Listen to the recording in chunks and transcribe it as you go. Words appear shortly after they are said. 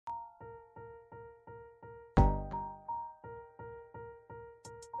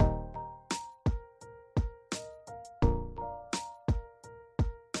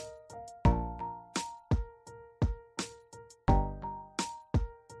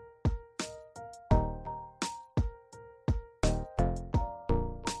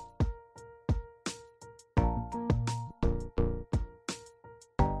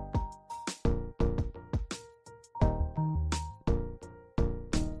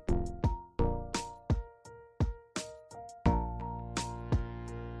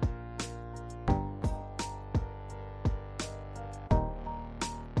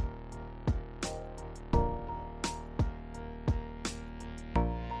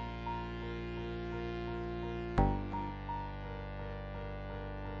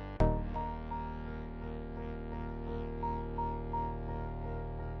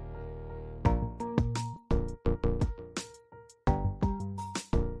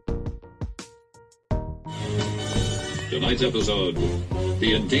Tonight's episode,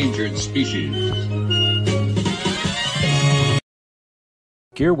 The Endangered Species.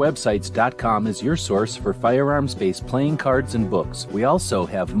 GearWebsites.com is your source for firearms-based playing cards and books. We also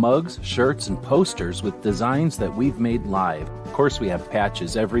have mugs, shirts, and posters with designs that we've made live. Of course, we have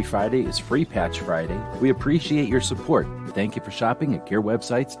patches. Every Friday is Free Patch Friday. We appreciate your support. Thank you for shopping at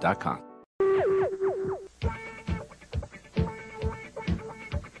GearWebsites.com.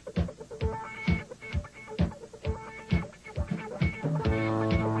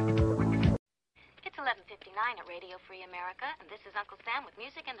 At Radio Free America, and this is Uncle Sam with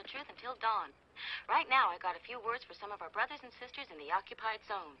music and the truth until dawn. Right now, I got a few words for some of our brothers and sisters in the occupied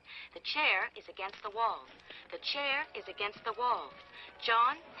zone. The chair is against the wall. The chair is against the wall.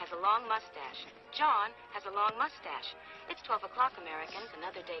 John has a long mustache. John has a long mustache. It's 12 o'clock, Americans,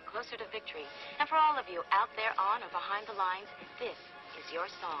 another day closer to victory. And for all of you out there on or behind the lines, this is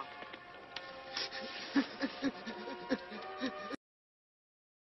your song.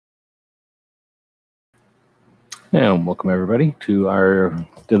 And welcome everybody to our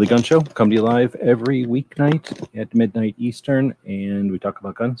Daily Gun Show. Come to you live every weeknight at midnight Eastern, and we talk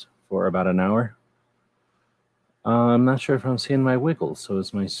about guns for about an hour. I'm not sure if I'm seeing my wiggles, so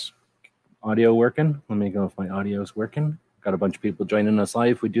is my audio working? Let me go if my audio is working. Got a bunch of people joining us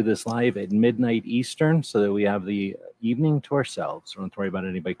live. We do this live at midnight Eastern so that we have the evening to ourselves. We don't have to worry about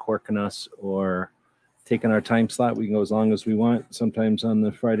anybody corking us or taking our time slot. We can go as long as we want. Sometimes on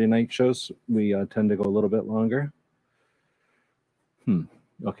the Friday night shows, we tend to go a little bit longer.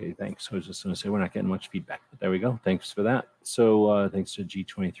 Okay, thanks. I was just going to say we're not getting much feedback, but there we go. Thanks for that. So thanks to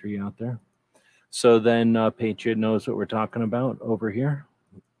G23 out there. So then Patriot knows what we're talking about over here.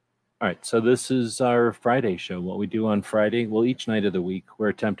 All right, so this is our Friday show. What we do on Friday, well, each night of the week, we're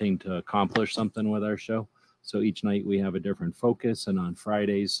attempting to accomplish something with our show. So each night we have a different focus, and on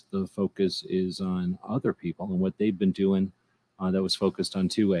Fridays, the focus is on other people and what they've been doing that was focused on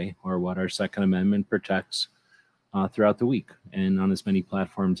 2A, or what our Second Amendment protects throughout the week, and on as many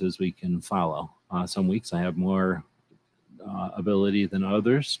platforms as we can follow. Some weeks I have more ability than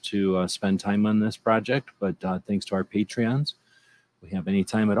others to spend time on this project, but thanks to our Patreons, we have any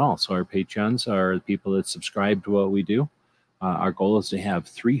time at all. So our Patreons are the people that subscribe to what we do. Our goal is to have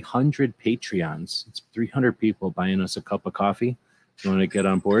 300 Patreons. It's 300 people buying us a cup of coffee. If you want to get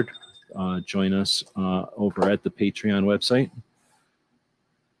on board, join us over at the Patreon website.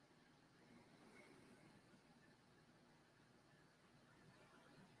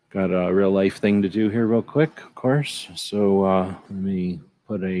 Got a real life thing to do here real quick, of course. So let me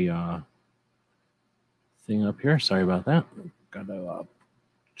put a thing up here. Sorry about that. Got a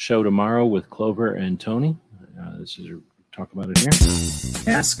show tomorrow with Clover and Tony. This is talk about it here.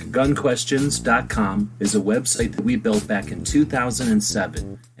 AskGunQuestions.com is a website that we built back in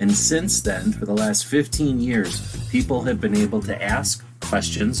 2007. And since then, for the last 15 years, people have been able to ask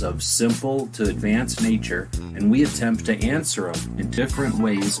questions of simple to advanced nature, and we attempt to answer them in different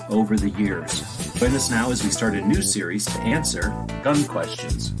ways over the years. Join us now as we start a new series to answer gun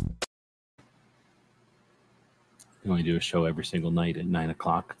questions. We only do a show every single night at 9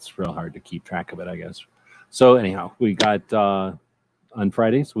 o'clock. It's real hard to keep track of it, I guess. So anyhow, we got on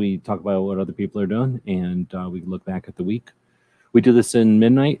Fridays, we talk about what other people are doing, and we look back at the week. We do this in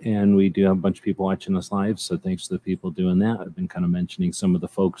midnight, and we do have a bunch of people watching us live, so thanks to the people doing that. I've been kind of mentioning some of the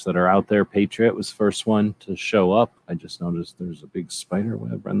folks that are out there. Patriot was the first one to show up. I just noticed there's a big spider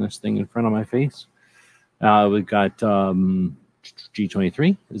web on this thing in front of my face. We've got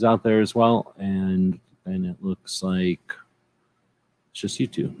G23 is out there as well, and then it looks like it's just you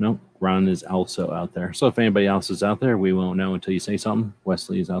two. No, Ron is also out there. So if anybody else is out there, we won't know until you say something.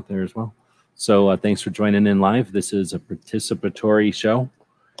 Wesley is out there as well. So thanks for joining in live. This is a participatory show.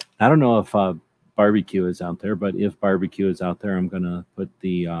 I don't know if Barbecue is out there, but if Barbecue is out there, I'm going to put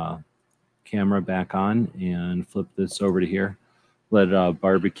the camera back on and flip this over to here. Let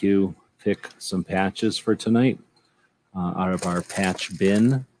Barbecue pick some patches for tonight out of our patch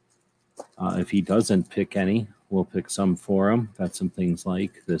bin. If he doesn't pick any, we'll pick some for him. Got some things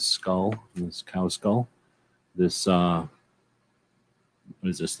like this skull, this cow skull, this what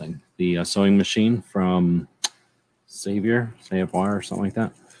is this thing? The sewing machine from Savior or something like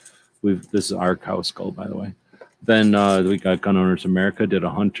that. This is our cow skull, by the way. Then we got Gun Owners America did a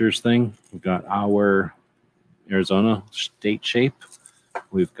hunter's thing. We've got our Arizona state shape.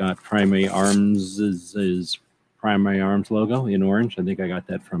 We've got Primary Arms' Primary Arms logo in orange. I think I got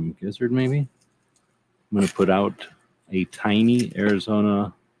that from Gizzard, maybe. I'm going to put out a tiny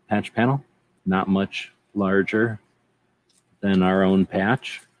Arizona patch panel, not much larger than our own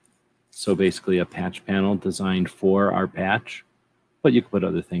patch. So basically a patch panel designed for our patch, but you can put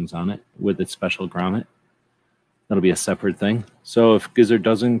other things on it with its special grommet. that'll be a separate thing. So if Gizzard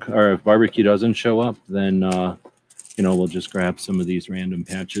doesn't, or if Barbecue doesn't show up, then you know, we'll just grab some of these random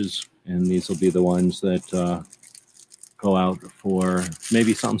patches, and these will be the ones that go out for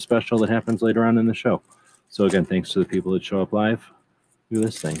maybe something special that happens later on in the show. So again, thanks to the people that show up live. Look at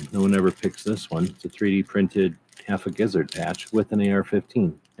this thing. No one ever picks this one. It's a 3D printed half a Gizzard patch with an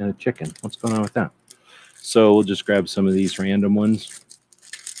AR-15 and a chicken. What's going on with that? So we'll just grab some of these random ones,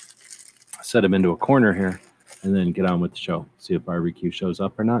 set them into a corner here, and then get on with the show. See if Barbecue shows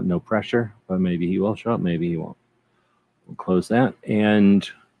up or not. No pressure, but maybe he will show up, maybe he won't. We'll close that and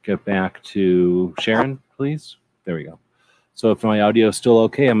get back to Sharon, please. There we go. So if my audio is still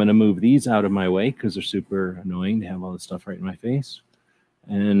okay, I'm going to move these out of my way because they're super annoying to have all this stuff right in my face.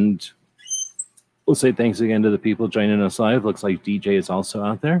 And we'll say thanks again to the people joining us live. Looks like DJ is also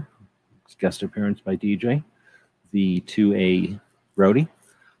out there. Guest appearance by DJ, the 2A Brody,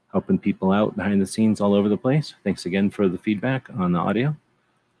 helping people out behind the scenes all over the place. Thanks again for the feedback on the audio.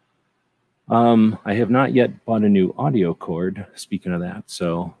 I have not yet bought a new audio cord, speaking of that,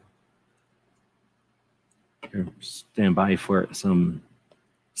 so stand by for some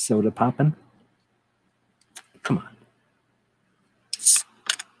soda popping. Come on.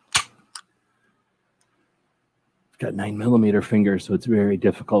 Got 9mm fingers, so it's very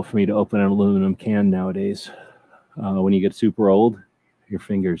difficult for me to open an aluminum can nowadays. When you get super old, your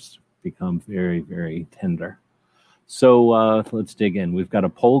fingers become very, very tender. So let's dig in. We've got a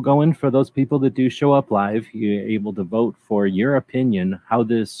poll going for those people that do show up live. You're able to vote for your opinion, how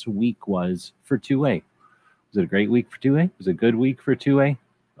this week was for 2A. Was it a great week for 2A? Was it a good week for 2A?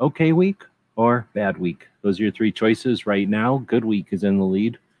 Okay week or bad week? Those are your three choices right now. Good week is in the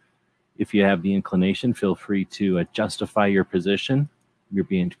lead. If you have the inclination, feel free to justify your position. You're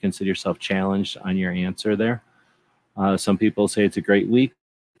being to consider yourself challenged on your answer there. Some people say it's a great week.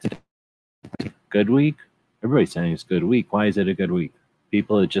 Good week. Everybody's saying it's a good week. Why is it a good week?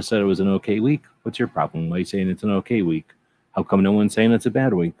 People that just said it was an okay week. What's your problem? Why are you saying it's an okay week? How come no one's saying it's a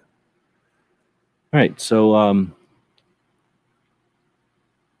bad week? All right, so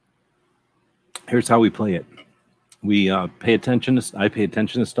here's how we play it. We pay attention to, I pay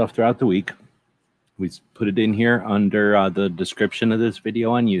attention to stuff throughout the week. We put it in here under the description of this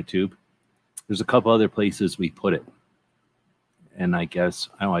video on YouTube. There's a couple other places we put it. And I guess,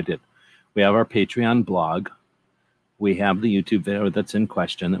 oh, I did. We have our Patreon blog. We have the YouTube video that's in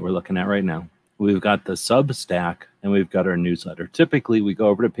question that we're looking at right now. We've got the Substack, and we've got our newsletter. Typically, we go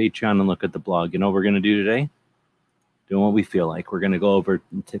over to Patreon and look at the blog. You know what we're going to do today? Doing what we feel like. We're going to go over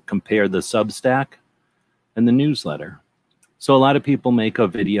to compare the Substack and the newsletter. So a lot of people make a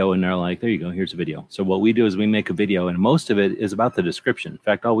video and they're like, there you go, here's a video. So what we do is we make a video, and most of it is about the description. In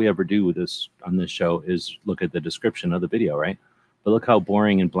fact, all we ever do with this on this show is look at the description of the video, right? But look how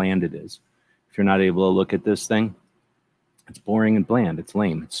boring and bland it is. If you're not able to look at this thing, it's boring and bland. It's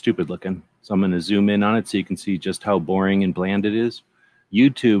lame. It's stupid looking. So I'm going to zoom in on it so you can see just how boring and bland it is.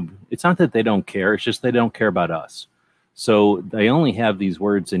 YouTube, it's not that they don't care. It's just they don't care about us. So they only have these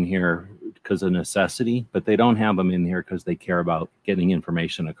words in here because of necessity, but they don't have them in here because they care about getting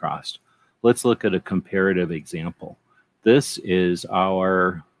information across. Let's look at a comparative example. This is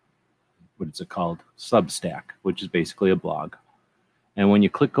our, what is it called? Substack, which is basically a blog. And when you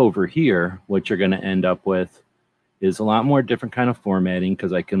click over here, what you're going to end up with is a lot more different kind of formatting,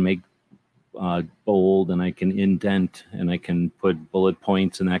 because I can make bold and I can indent and I can put bullet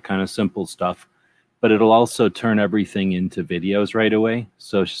points and that kind of simple stuff. But it'll also turn everything into videos right away.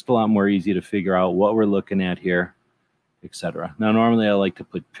 So it's just a lot more easy to figure out what we're looking at here, etc. Now, normally I like to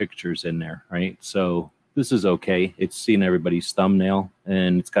put pictures in there, right? So this is okay. It's seen everybody's thumbnail,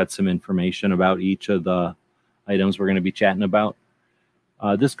 and it's got some information about each of the items we're going to be chatting about.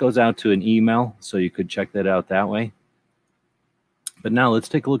 This goes out to an email, so you could check that out that way. But now let's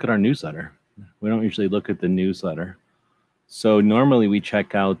take a look at our newsletter. We don't usually look at the newsletter. So normally we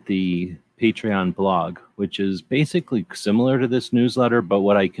check out the Patreon blog, which is basically similar to this newsletter, but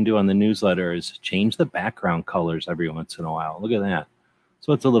what I can do on the newsletter is change the background colors every once in a while. Look at that.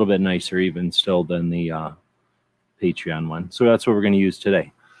 So it's a little bit nicer even still than the Patreon one. So that's what we're going to use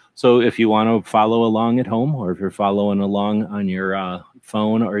today. So if you want to follow along at home, or if you're following along on your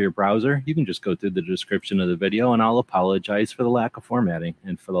phone or your browser, you can just go through the description of the video, and I'll apologize for the lack of formatting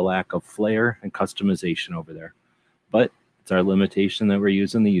and for the lack of flair and customization over there. But it's our limitation that we're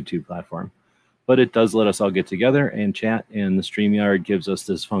using the YouTube platform. But it does let us all get together and chat, and the StreamYard gives us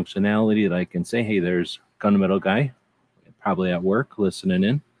this functionality that I can say, hey, there's Gunmetal Guy, probably at work, listening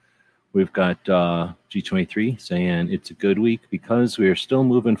in. We've got G23 saying it's a good week because we are still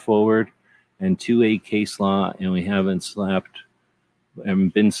moving forward, and 2A case law, and we haven't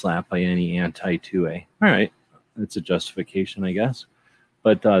been slapped by any anti-2A. All right. it's a justification, I guess.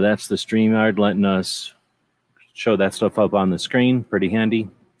 But that's the StreamYard letting us show that stuff up on the screen. Pretty handy.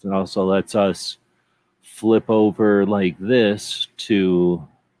 It also lets us flip over like this to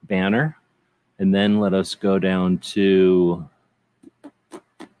banner, and then let us go down to,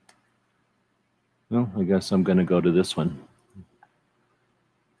 well, I guess I'm going to go to this one.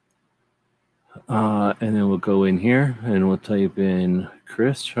 And then we'll go in here and we'll type in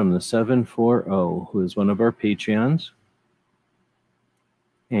Chris from the 740, who is one of our Patreons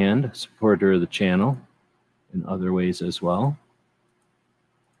and supporter of the channel in other ways as well.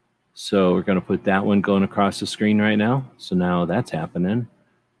 So we're going to put that one going across the screen right now. So now that's happening.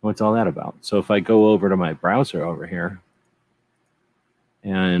 What's all that about? So if I go over to my browser over here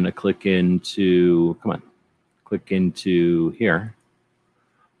and I click into, click into here.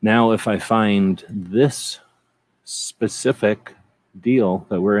 Now, if I find this specific deal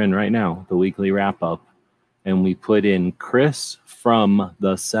that we're in right now, the weekly wrap up, and we put in Chris from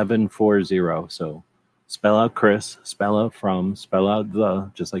the 740, so spell out Chris, spell out from, spell out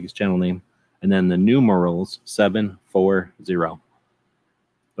the, just like his channel name, and then the numerals 740.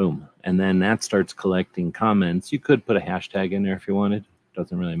 Boom. And then that starts collecting comments. You could put a hashtag in there if you wanted.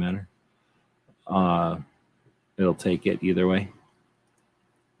 Doesn't really matter. It'll take it either way.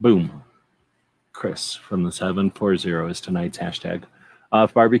 Boom. Chris from the 740 is tonight's hashtag.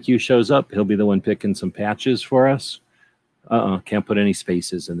 If Barbecue shows up, he'll be the one picking some patches for us. Can't put any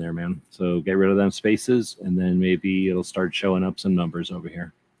spaces in there, man. So get rid of them spaces, and then maybe it'll start showing up some numbers over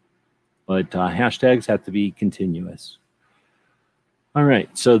here. But hashtags have to be continuous. All right,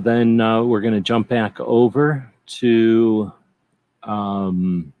 so then we're going to jump back over to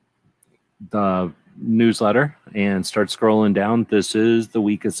the newsletter and start scrolling down. This is the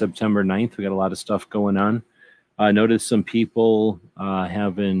week of September 9th. We got a lot of stuff going on. I noticed some people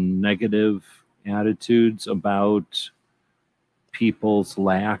having negative attitudes about people's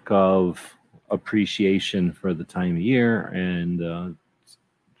lack of appreciation for the time of year and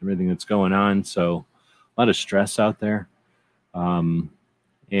everything that's going on. So a lot of stress out there.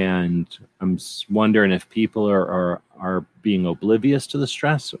 And I'm wondering if people are being oblivious to the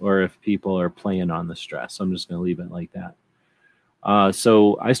stress or if people are playing on the stress. I'm just going to leave it like that.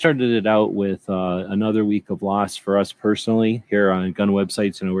 So I started it out with another week of loss for us personally here on Gun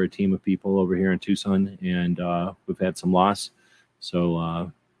Websites. You know, we're a team of people over here in Tucson, and we've had some loss. So I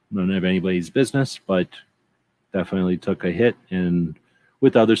don't have anybody's business, but definitely took a hit. And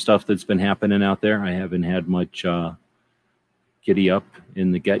with other stuff that's been happening out there, I haven't had much giddy up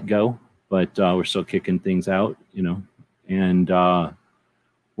in the get-go, but we're still kicking things out, you know, and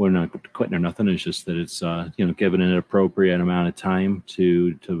we're not quitting or nothing. It's just that it's, you know, given an appropriate amount of time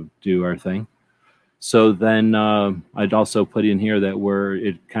to do our thing. So then I'd also put in here that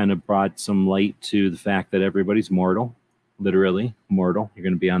it kind of brought some light to the fact that everybody's mortal, literally mortal. You're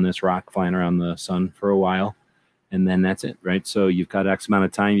going to be on this rock flying around the sun for a while, and then that's it, right? So you've got X amount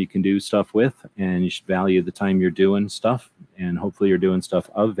of time you can do stuff with, and you should value the time you're doing stuff, and hopefully you're doing stuff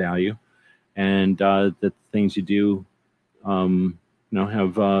of value, and the things you do, you know,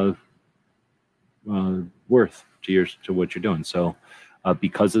 have worth to what you're doing. So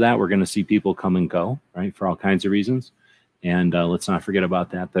because of that, we're going to see people come and go, right, for all kinds of reasons. And let's not forget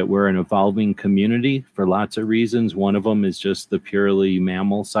about that we're an evolving community for lots of reasons. One of them is just the purely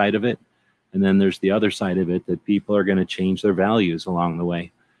mammal side of it. And then there's the other side of it that people are going to change their values along the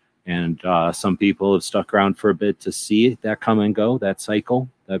way. And some people have stuck around for a bit to see that come and go, that cycle,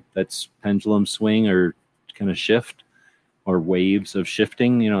 that's pendulum swing or kind of shift or waves of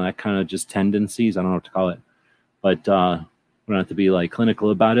shifting, you know, that kind of just tendencies. I don't know what to call it. But we don't have to be like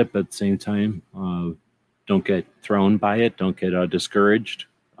clinical about it. But at the same time, don't get thrown by it. Don't get discouraged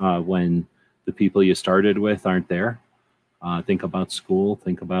when the people you started with aren't there. Think about school.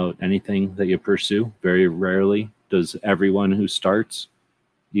 Think about anything that you pursue. Very rarely does everyone who starts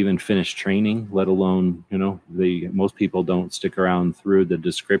even finish training, let alone, you know, most people don't stick around through the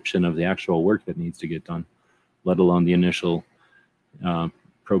description of the actual work that needs to get done, let alone the initial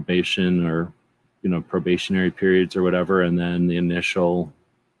probation or, you know, probationary periods or whatever, and then the initial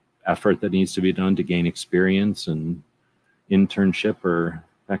effort that needs to be done to gain experience and internship or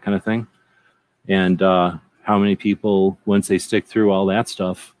that kind of thing. And how many people, once they stick through all that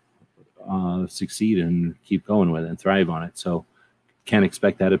stuff, succeed and keep going with it and thrive on it. So can't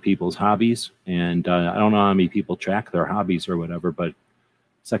expect that of people's hobbies. And I don't know how many people track their hobbies or whatever, but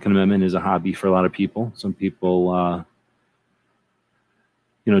Second Amendment is a hobby for a lot of people. Some people,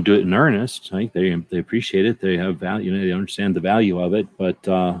 you know, do it in earnest. Right? They appreciate it. They have value. You know, they understand the value of it,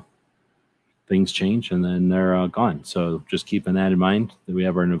 but things change and then they're gone. So just keeping that in mind, that we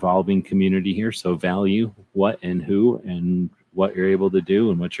have an evolving community here. So value what and who and what you're able to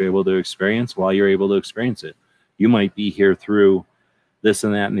do and what you're able to experience while you're able to experience it. You might be here through this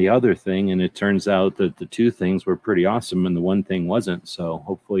and that and the other thing, and it turns out that the two things were pretty awesome and the one thing wasn't. So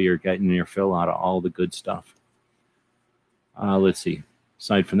hopefully you're getting your fill out of all the good stuff. Let's see.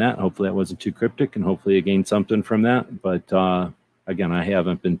 Aside from that, hopefully that wasn't too cryptic, and hopefully you gained something from that. But again, I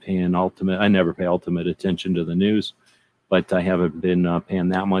haven't been paying I never pay ultimate attention to the news, but I haven't been paying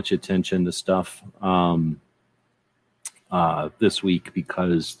that much attention to stuff this week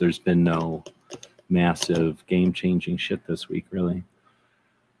because there's been no massive game-changing shit this week, really.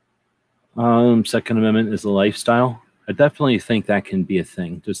 Second Amendment is a lifestyle. I definitely think that can be a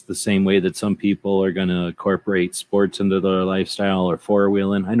thing, just the same way that some people are going to incorporate sports into their lifestyle or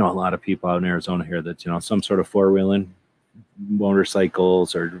four-wheeling. I know a lot of people out in Arizona here that, some sort of four-wheeling,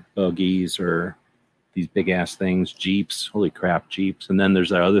 motorcycles or buggies or these big-ass things, Jeeps, holy crap, Jeeps. And then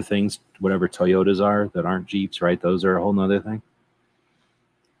there's other things, whatever Toyotas are that aren't Jeeps, right? Those are a whole nother thing.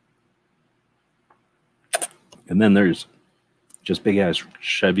 And then there's just big-ass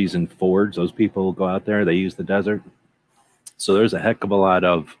Chevys and Fords. Those people go out there, they use the desert. So there's a heck of a lot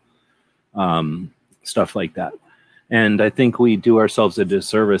of stuff like that. And I think we do ourselves a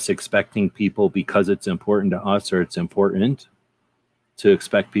disservice expecting people, because it's important to us or it's important, to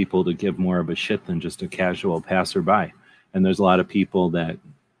expect people to give more of a shit than just a casual passerby. And there's a lot of people that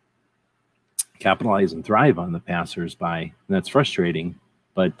capitalize and thrive on the passersby, and that's frustrating.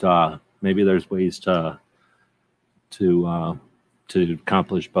 But maybe there's ways to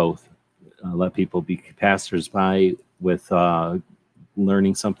accomplish both. Let people be passersby with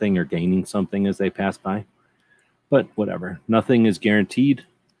learning something or gaining something as they pass by. But whatever. Nothing is guaranteed.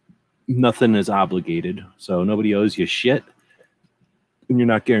 Nothing is obligated. So nobody owes you shit. And you're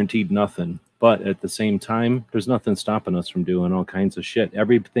not guaranteed nothing. But at the same time, there's nothing stopping us from doing all kinds of shit.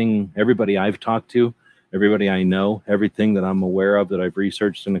 Everybody I've talked to, everybody I know, everything that I'm aware of that I've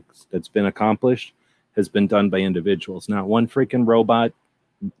researched and that's been accomplished has been done by individuals. Not one freaking robot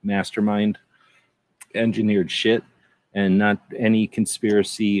mastermind engineered shit, and not any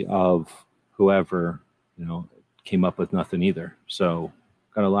conspiracy of whoever, came up with nothing either. So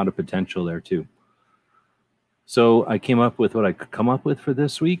got a lot of potential there too. So I came up with what I could come up with for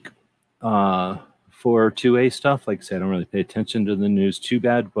this week. For 2A stuff, like I said, I don't really pay attention to the news too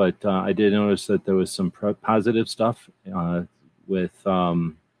bad, but I did notice that there was some positive stuff with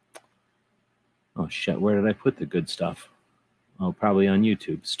oh shit, where did I put the good stuff? Oh, probably on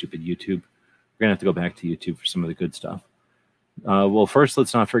YouTube. Stupid YouTube. We're gonna have to go back to YouTube for some of the good stuff. Well, first,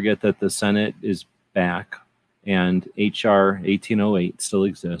 let's not forget that the Senate is back and HR 1808 still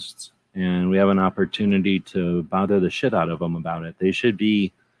exists, and we have an opportunity to bother the shit out of them about it. They should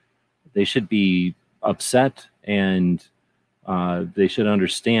be upset, and they should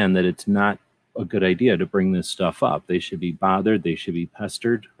understand that it's not a good idea to bring this stuff up. They should be bothered. They should be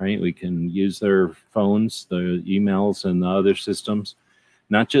pestered, right? We can use their phones, the emails, and the other systems,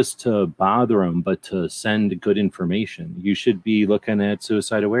 not just to bother them, but to send good information. You should be looking at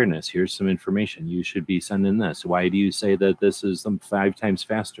suicide awareness. Here's some information. You should be sending this. Why do you say that this is 5 times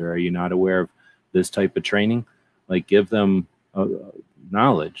faster? Are you not aware of this type of training? Like, give them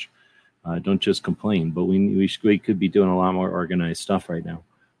knowledge. Don't just complain. But we could be doing a lot more organized stuff right now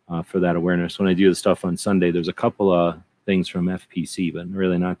for that awareness. When I do the stuff on Sunday, there's a couple of things from FPC, but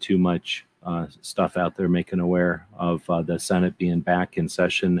really not too much stuff out there making aware of the Senate being back in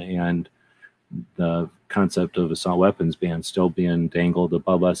session and the concept of assault weapons ban still being dangled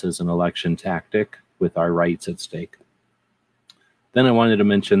above us as an election tactic with our rights at stake. Then I wanted to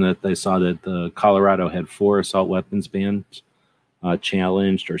mention that I saw that Colorado had 4 assault weapons bans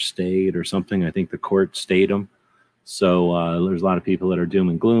challenged or stayed or something. I think the court stayed them. So there's a lot of people that are doom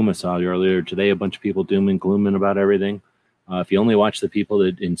and gloom. I saw earlier today a bunch of people doom and glooming about everything. If you only watch the people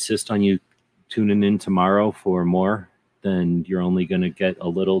that insist on you tuning in tomorrow for more, then you're only going to get a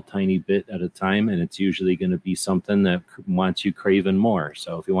little tiny bit at a time, and it's usually going to be something that wants you craving more.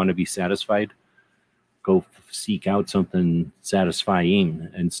 So if you want to be satisfied, go seek out something satisfying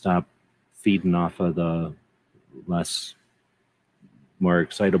and stop feeding off of the more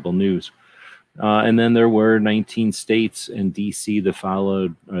excitable news. And then there were 19 states and DC that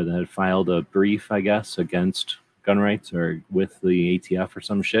had filed a brief, I guess, against gun rights or with the ATF or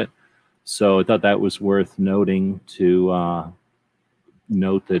some shit. So I thought that was worth noting, to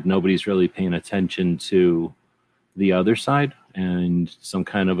note that nobody's really paying attention to the other side, and some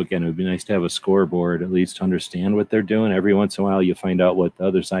kind of, again, it would be nice to have a scoreboard, at least to understand what they're doing. Every once in a while you find out what the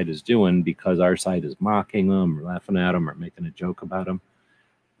other side is doing because our side is mocking them or laughing at them or making a joke about them.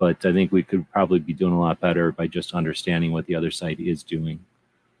 but I think we could probably be doing a lot better by just understanding what the other side is doing.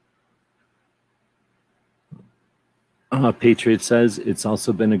 Patriot says, it's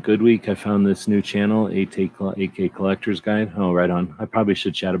also been a good week. I found this new channel, AK Collector's Guide. Oh, right on. I probably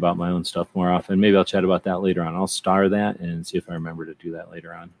should chat about my own stuff more often. Maybe I'll chat about that later on. I'll star that and see if I remember to do that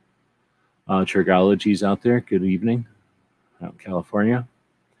later on. Trigology's out there. Good evening out in California.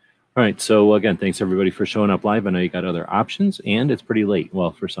 All right, so again, thanks everybody for showing up live. I know you got other options, and it's pretty late.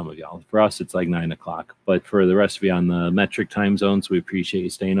 Well, for some of y'all. For us, it's like 9 o'clock. But for the rest of you on the metric time zones, we appreciate you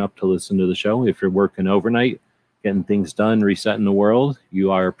staying up to listen to the show. If you're working overnight, getting things done, resetting the world,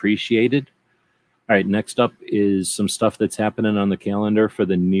 you are appreciated. All right, next up is some stuff that's happening on the calendar for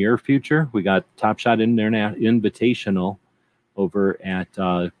the near future. We got Top Shot Invitational over at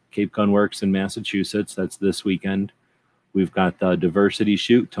Cape Gun Works in Massachusetts. That's this weekend. We've got the Diversity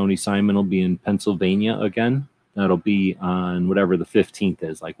Shoot. Tony Simon will be in Pennsylvania again. That'll be on whatever the 15th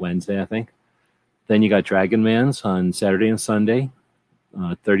is, like Wednesday, I think. Then you got Dragon Man's on Saturday and Sunday.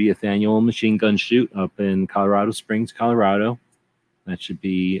 30th annual machine gun shoot up in Colorado Springs, Colorado. That should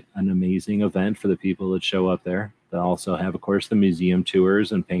be an amazing event for the people that show up there. They'll also have, of course, the museum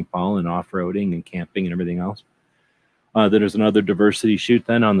tours and paintball and off-roading and camping and everything else. There's another diversity shoot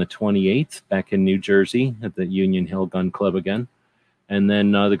then on the 28th back in New Jersey at the Union Hill Gun Club again. And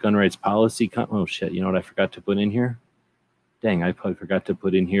then the gun rights policy. Oh, shit. You know what I forgot to put in here? Dang, I probably forgot to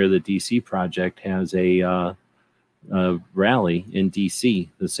put in here the DC Project has a rally in DC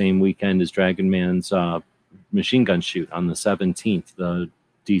the same weekend as Dragon Man's machine gun shoot on the 17th. The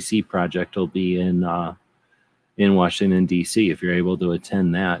DC Project will be in Washington, DC. If you're able to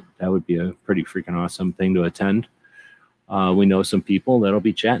attend that, that would be a pretty freaking awesome thing to attend. We know some people that'll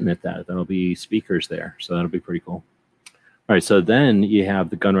be chatting at that. That'll be speakers there. So that'll be pretty cool. All right. So then you have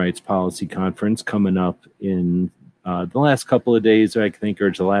the Gun Rights Policy Conference coming up in the last couple of days, I think, or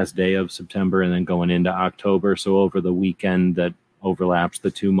it's the last day of September and then going into October. So over the weekend that overlaps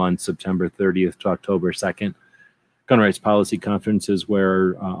the 2 months, September 30th to October 2nd. Gun Rights Policy Conference is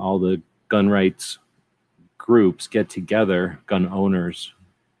where all the gun rights groups get together, gun owners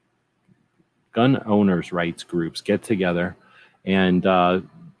rights groups get together and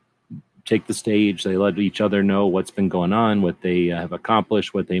take the stage. They let each other know what's been going on, what they have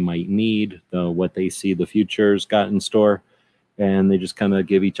accomplished, what they might need, what they see the future's got in store, and they just kind of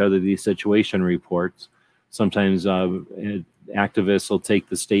give each other these situation reports. Sometimes activists will take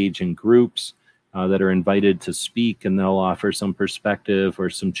the stage in groups that are invited to speak, and they'll offer some perspective or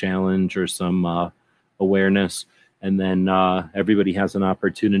some challenge or some awareness. And then everybody has an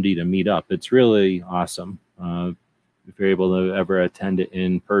opportunity to meet up. It's really awesome. If you're able to ever attend it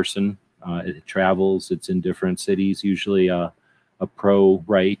in person, it travels. It's in different cities, usually a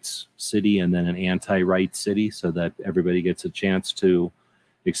pro-rights city and then an anti-rights city, so that everybody gets a chance to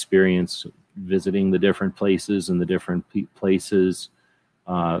experience visiting the different places, and the different places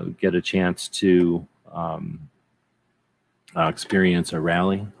get a chance to experience a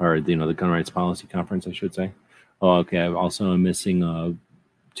rally, or the Gun Rights Policy Conference, I should say. Oh, okay. I also am missing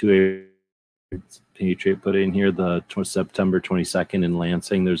 2A. Patriot put in here the September 22nd in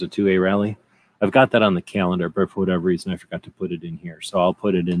Lansing. There's a 2A rally. I've got that on the calendar, but for whatever reason, I forgot to put it in here. So I'll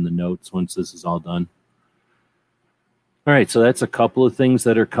put it in the notes once this is all done. All right, so that's a couple of things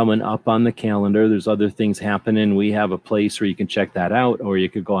that are coming up on the calendar. There's other things happening. We have a place where you can check that out, or you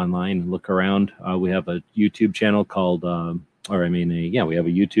could go online and look around. We have a YouTube channel called, we have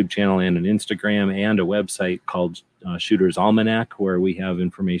a YouTube channel and an Instagram and a website called Shooter's Almanac, where we have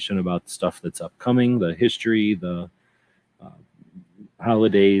information about stuff that's upcoming, the history, the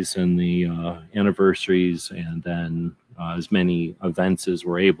holidays, and the anniversaries, and then as many events as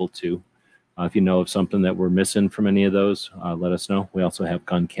we're able to. If you know of something that we're missing from any of those, let us know. We also have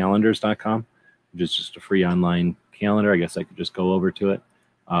guncalendars.com, which is just a free online calendar. I guess I could just go over to it,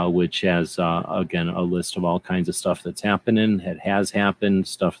 which has, again, a list of all kinds of stuff that's happening, it has happened,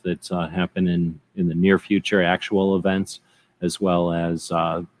 stuff that's happening in the near future, actual events, as well as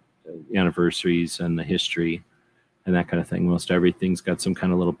anniversaries and the history and that kind of thing. Most everything's got some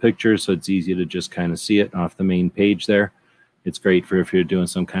kind of little pictures, so it's easy to just kind of see it off the main page there. It's great for if you're doing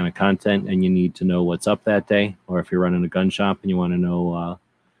some kind of content and you need to know what's up that day, or if you're running a gun shop and you want to know,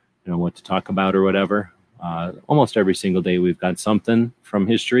 what to talk about or whatever. Almost every single day we've got something from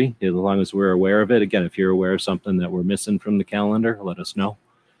history, as long as we're aware of it. Again, if you're aware of something that we're missing from the calendar, let us know. All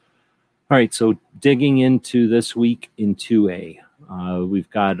right, so digging into this week in 2A,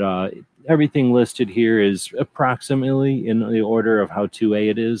 we've got everything listed here is approximately in the order of how 2A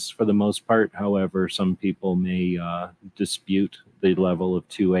it is for the most part. However, some people may dispute the level of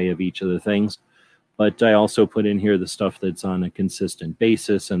 2A of each of the things. But I also put in here the stuff that's on a consistent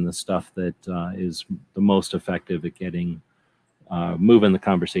basis and the stuff that is the most effective at getting moving the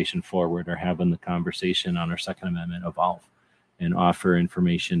conversation forward or having the conversation on our Second Amendment evolve and offer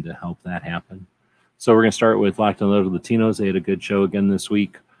information to help that happen. So we're going to start with Locked and Loaded Latinos. They had a good show again this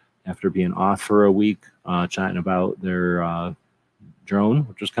week after being off for a week, chatting about their drone,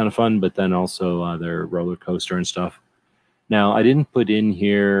 which was kind of fun, but then also their roller coaster and stuff. Now, I didn't put in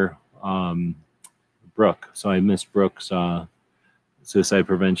here Brooke, so I missed Brooke's Suicide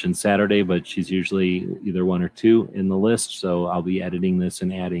Prevention Saturday, but she's usually either 1 or 2 in the list, so I'll be editing this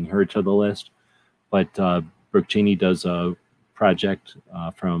and adding her to the list. But Brooke Cheney does a project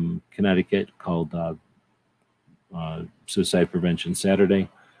from Connecticut called Suicide Prevention Saturday,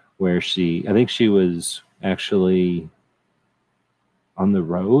 where I think she was actually on the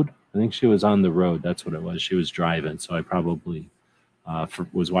road. I think she was on the road. That's what it was. She was driving, so I probably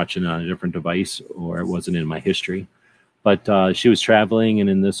was watching on a different device, or it wasn't in my history. But she was traveling, and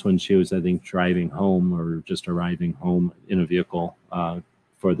in this one, she was, I think, driving home or just arriving home in a vehicle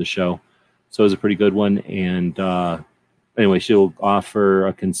for the show. So it was a pretty good one. And anyway, she'll offer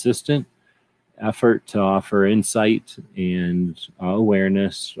a consistent effort to offer insight and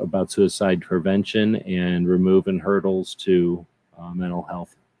awareness about suicide prevention and removing hurdles to mental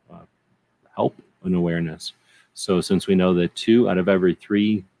health help and awareness. So since we know that 2 out of every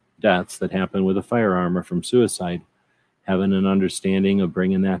 3 deaths that happen with a firearm are from suicide, having an understanding of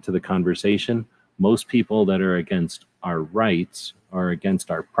bringing that to the conversation, most people that are against our rights or against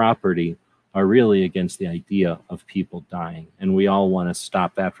our property are really against the idea of people dying. And we all want to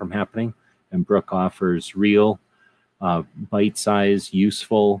stop that from happening. And Brooke offers real, bite-sized,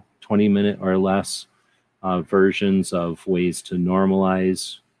 useful, 20-minute or less versions of ways to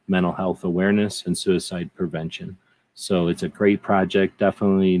normalize mental health awareness and suicide prevention. So it's a great project,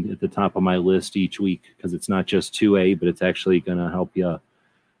 definitely at the top of my list each week, because it's not just 2A, but it's actually going to help you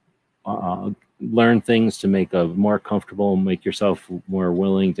learn things to make a more comfortable, make yourself more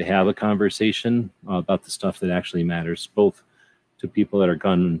willing to have a conversation about the stuff that actually matters, both to people that are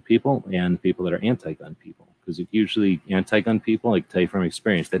gun people and people that are anti-gun people. Because usually anti-gun people, I tell you from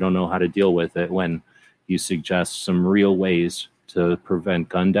experience, they don't know how to deal with it when you suggest some real ways to prevent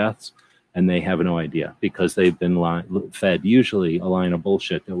gun deaths, and they have no idea because they've been fed usually a line of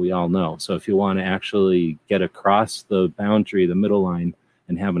bullshit that we all know. So if you want to actually get across the boundary, the middle line,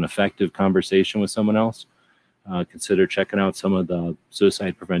 and have an effective conversation with someone else, consider checking out some of the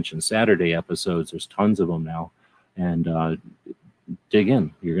Suicide Prevention Saturday episodes. There's tons of them now, and dig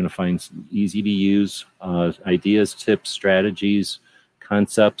in. You're going to find easy to use ideas, tips, strategies,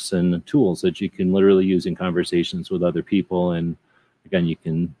 concepts, and tools that you can literally use in conversations with other people. And again, you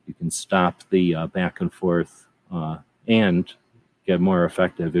can stop the back and forth and get more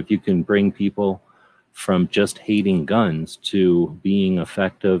effective. If you can bring people from just hating guns to being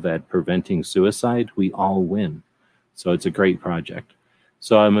effective at preventing suicide, we all win. So it's a great project.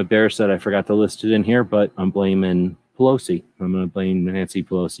 So I'm embarrassed that I forgot to list it in here, but I'm blaming Pelosi. I'm going to blame Nancy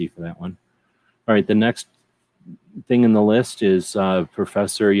Pelosi for that one. All right, the next thing in the list is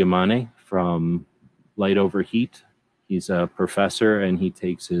Professor Yamane from Light Over Heat. He's a professor, and he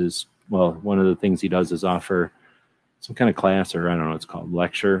takes one of the things he does is offer some kind of class, or I don't know what it's called,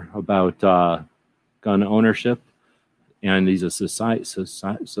 lecture about gun ownership. And he's a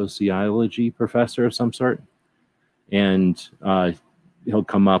sociology professor of some sort. And he'll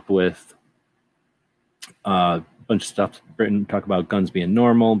come up with a bunch of stuff, talk about guns being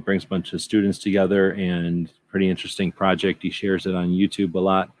normal, brings a bunch of students together, and pretty interesting project. He shares it on YouTube a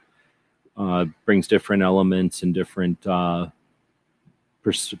lot. Brings different elements and different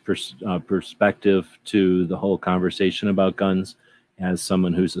perspective to the whole conversation about guns. As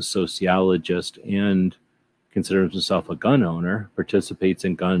someone who's a sociologist and considers himself a gun owner, participates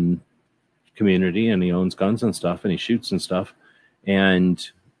in gun community, and he owns guns and stuff, and he shoots and stuff,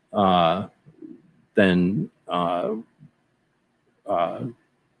 and then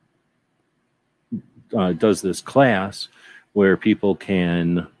does this class where people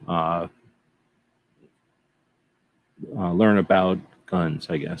can learn about guns,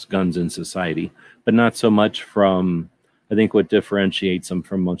 I guess, guns in society, but not so much from, I think what differentiates him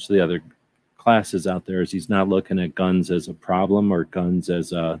from most of the other classes out there is he's not looking at guns as a problem or guns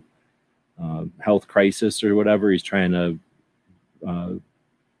as a health crisis or whatever. He's trying to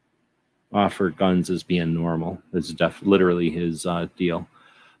offer guns as being normal. It's literally his deal.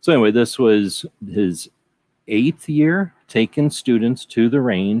 So anyway, this was his 8th year taking students to the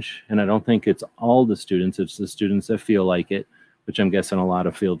range, and I don't think it's all the students, it's the students that feel like it, which I'm guessing a lot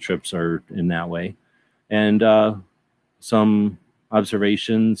of field trips are in that way. And some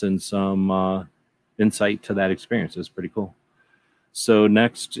observations and some insight to that experience. It's pretty cool. So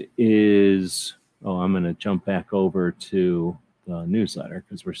next is, I'm going to jump back over to the newsletter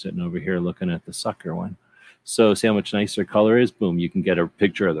because we're sitting over here looking at the sucker one. So see how much nicer color is? Boom, you can get a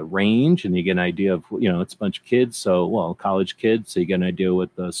picture of the range and you get an idea of, it's a bunch of kids. So, college kids. So you get an idea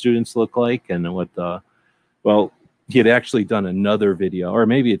what the students look like and what he had actually done another video, or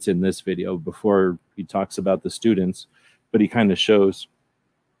maybe it's in this video before he talks about the students, but he kind of shows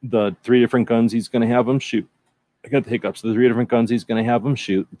the 3 different guns he's going to have them shoot. I got the hiccups. The 3 different guns he's going to have them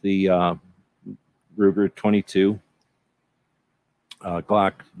shoot. The Ruger 22,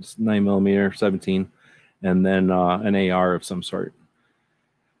 Glock 9mm 17, and then an AR of some sort.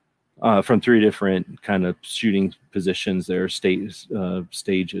 From 3 different kind of shooting positions there, stages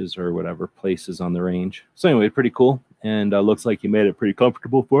or whatever, places on the range. So anyway, pretty cool. And looks like he made it pretty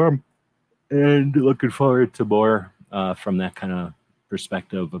comfortable for him. And looking forward to more from that kind of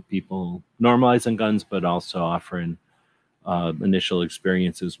perspective of people normalizing guns, but also offering initial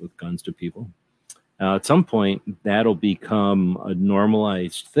experiences with guns to people. At some point, that'll become a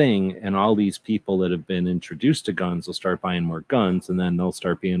normalized thing, and all these people that have been introduced to guns will start buying more guns, and then they'll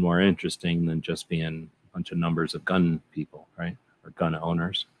start being more interesting than just being a bunch of numbers of gun people, right? Or gun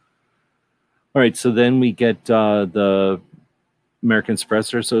owners. All right, so then we get the American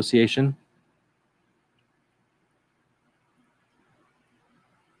Suppressor Association.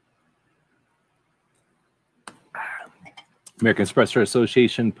 American Suppressor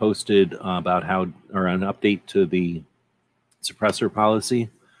Association posted about an update to the suppressor policy.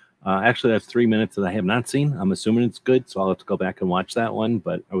 Actually, that's 3 minutes that I have not seen. I'm assuming it's good, so I'll have to go back and watch that one,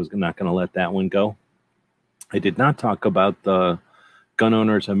 but I was not going to let that one go. I did not talk about the Gun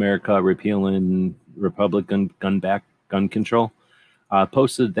Owners America repealing Republican gun control.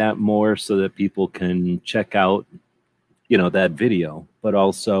 Posted that more so that people can check out, that video, but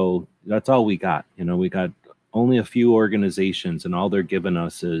also that's all we got. We got only a few organizations, and all they're giving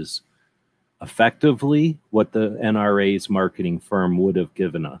us is effectively what the NRA's marketing firm would have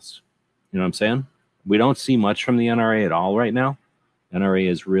given us. You know what I'm saying? We don't see much from the NRA at all right now. NRA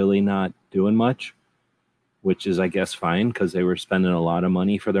is really not doing much, which is, I guess, fine because they were spending a lot of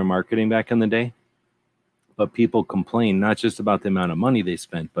money for their marketing back in the day. But people complain not just about the amount of money they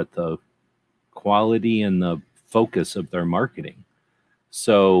spent, but the quality and the focus of their marketing.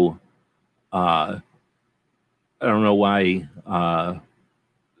 So, I don't know why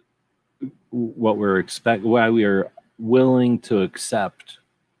why we are willing to accept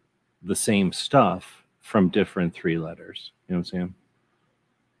the same stuff from different 3 letters. You know what I'm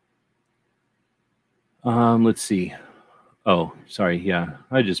saying? Let's see. Oh, sorry. Yeah,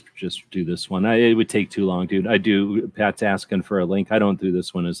 I just do this one. It would take too long, dude. Pat's asking for a link. I don't do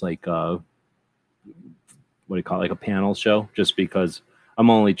this one as like what do you call it, like a panel show, just because I'm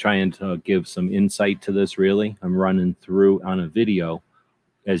only trying to give some insight to this, really. I'm running through on a video.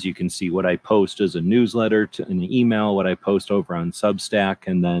 As you can see, what I post is a newsletter to an email, what I post over on Substack,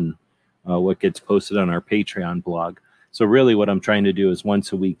 and then what gets posted on our Patreon blog. So really what I'm trying to do is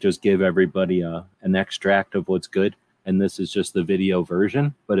once a week just give everybody an extract of what's good. And this is just the video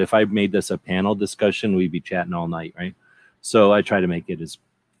version. But if I made this a panel discussion, we'd be chatting all night, right? So I try to make it as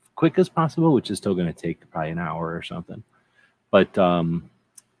quick as possible, which is still going to take probably an hour or something. But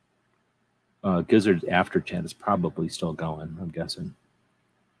Gizzard's after chat is probably still going, I'm guessing.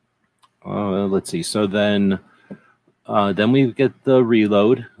 Let's see. So then we get the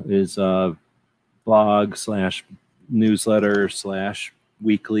reload is blog / newsletter /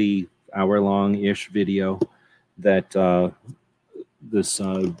 weekly hour-long-ish video that this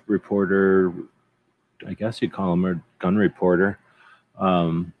reporter, I guess you'd call him a gun reporter,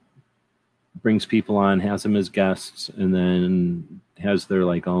 brings people on, has them as guests, and then has their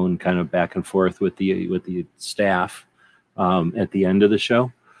like own kind of back and forth with the staff at the end of the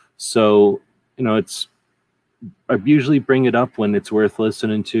show. So, I usually bring it up when it's worth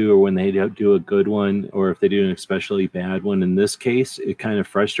listening to, or when they do a good one, or if they do an especially bad one. In this case, it kind of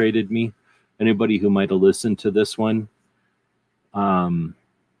frustrated me. Anybody who might have listened to this one,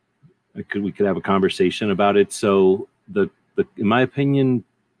 we could have a conversation about it. So in my opinion,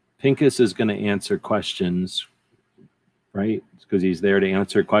 Pincus is going to answer questions, right? Because he's there to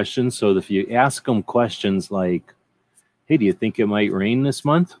answer questions. So if you ask him questions like, hey, do you think it might rain this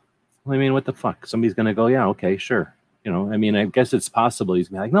month? I mean, what the fuck? Somebody's going to go, yeah, okay, sure. I guess it's possible. He's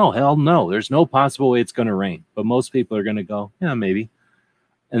going to be like, no, hell no. There's no possible way it's going to rain. But most people are going to go, yeah, maybe.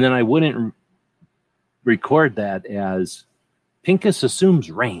 And then I wouldn't record that as Pincus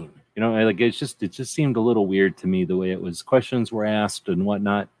assumes rain. It just seemed a little weird to me the way it was. Questions were asked and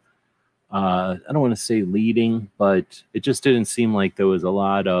whatnot. I don't want to say leading, but it just didn't seem like there was a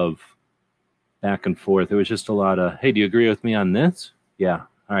lot of back and forth. It was just a lot of, hey, do you agree with me on this? Yeah.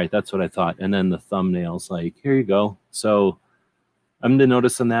 All right, that's what I thought. And then the thumbnails, like, here you go. So I'm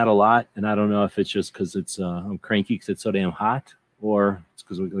noticing that a lot, and I don't know if it's just because it's I'm cranky because it's so damn hot, or it's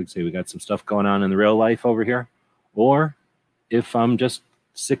because, like I say, we got some stuff going on in the real life over here, or if I'm just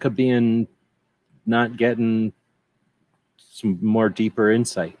sick of being not getting some more deeper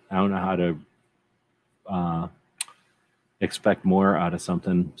insight. I don't know how to expect more out of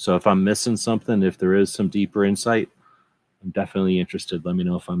something. So if I'm missing something, if there is some deeper insight, I'm definitely interested. Let me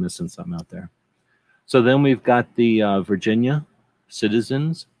know if I'm missing something out there. So then we've got the Virginia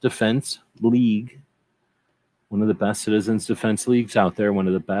Citizens Defense League, one of the best citizens defense leagues out there, one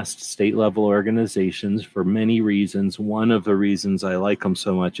of the best state level organizations for many reasons. One of the reasons I like them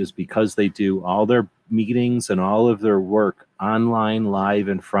so much is because they do all their meetings and all of their work online, live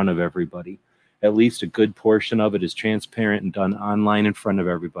in front of everybody. At least a good portion of it is transparent and done online in front of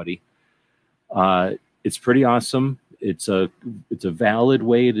everybody. It's pretty awesome. It's a valid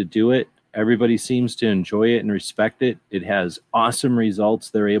way to do it. Everybody seems to enjoy it and respect it. It has awesome results.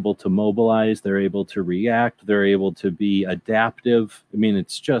 They're able to mobilize. They're able to react. They're able to be adaptive. I mean,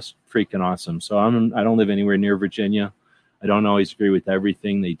 it's just freaking awesome. So I don't live anywhere near Virginia. I don't always agree with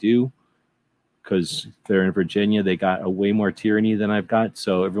everything they do because they're in Virginia. They got a way more tyranny than I've got.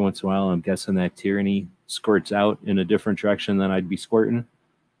 So every once in a while, I'm guessing that tyranny squirts out in a different direction than I'd be squirting.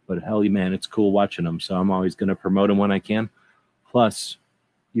 But hell, man, it's cool watching them. So I'm always going to promote them when I can. Plus,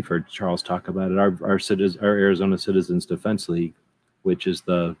 you've heard Charles talk about it. Our Arizona Citizens Defense League, which is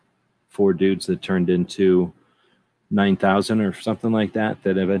the 4 dudes that turned into 9,000 or something like that,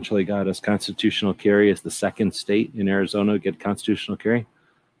 that eventually got us constitutional carry as the second state in Arizona to get constitutional carry.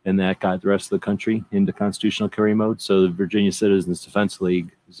 And that got the rest of the country into constitutional carry mode. So the Virginia Citizens Defense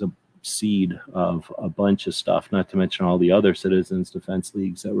League is a seed of a bunch of stuff, not to mention all the other Citizens Defense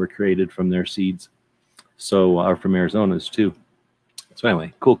Leagues that were created from their seeds. So are from Arizona's too. So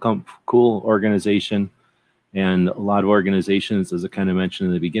anyway, cool organization, and a lot of organizations, as I kind of mentioned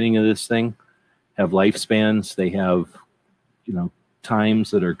in the beginning of this thing, have lifespans. They have,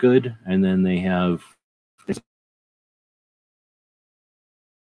 times that are good, and then they have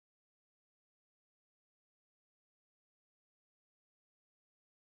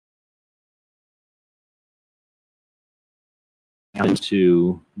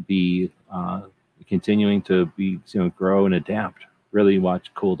to be continuing to be grow and adapt. Really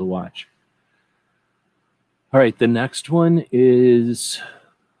cool to watch. All right, the next one is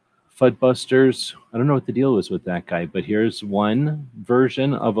Fudbusters. I don't know what the deal was with that guy, but here's one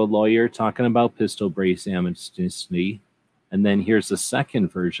version of a lawyer talking about pistol brace amnesty, and then here's the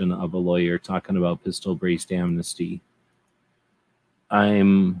second version of a lawyer talking about pistol brace amnesty.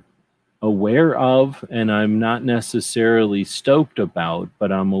 I'm aware of, and I'm not necessarily stoked about,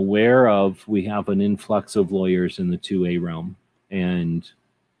 but I'm aware of, we have an influx of lawyers in the 2A realm. And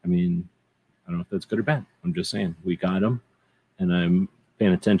I mean, I don't know if that's good or bad. I'm just saying we got them, and I'm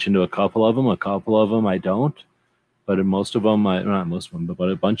paying attention to a couple of them. A couple of them I don't, but most of them, not most of them, but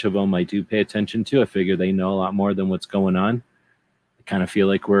a bunch of them I do pay attention to. I figure they know a lot more than what's going on. I kind of feel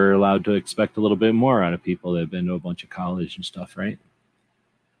like we're allowed to expect a little bit more out of people that have been to a bunch of college and stuff, right?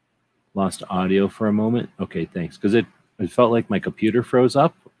 Lost audio for a moment. Okay, thanks. Because it felt like my computer froze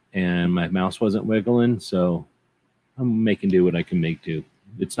up and my mouse wasn't wiggling, so I'm making do what I can make do.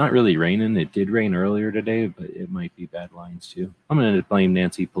 It's not really raining. It did rain earlier today, but it might be bad lines too. I'm going to blame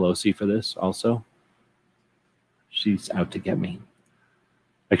Nancy Pelosi for this also. She's out to get me.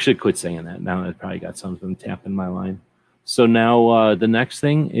 I should quit saying that. Now I probably got something tapping my line. So now the next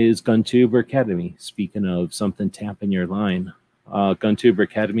thing is GunTuber Academy. Speaking of something tapping your line, GunTuber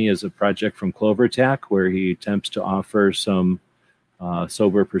Academy is a project from Clover Attack where he attempts to offer some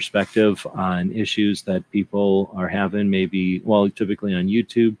sober perspective on issues that people are having, typically on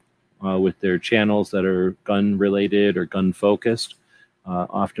YouTube with their channels that are gun related or gun focused.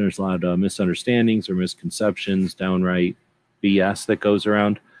 Often there's a lot of misunderstandings or misconceptions, downright BS that goes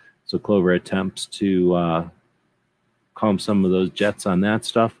around. So Clover attempts to calm some of those jets on that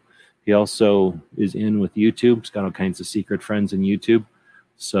stuff. He also is in with YouTube. He's got all kinds of secret friends in YouTube.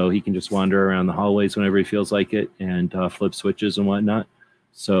 So he can just wander around the hallways whenever he feels like it and flip switches and whatnot.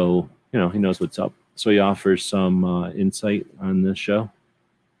 So, he knows what's up. So he offers some insight on this show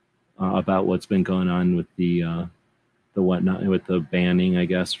about what's been going on with the whatnot, with the banning, I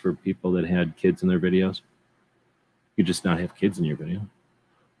guess, for people that had kids in their videos. You just not have kids in your video.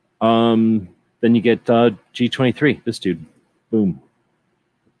 Then you get G23, this dude. Boom.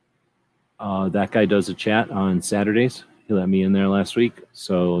 That guy does a chat on Saturdays. He let me in there last week,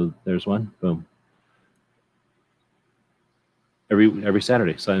 so there's one. Boom. every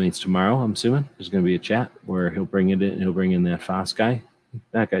Saturday. So that means tomorrow, I'm assuming, there's going to be a chat where he'll bring it in. He'll bring in that Foss guy.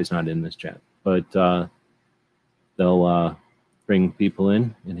 That guy's not in this chat, but they'll bring people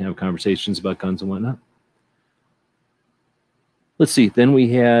in and have conversations about guns and whatnot. Let's see. Then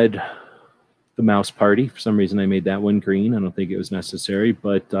we had the Mouse Party. For some reason, I made that one green. I don't think it was necessary,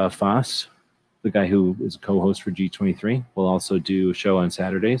 but Foss, the guy who is a co-host for G23, will also do a show on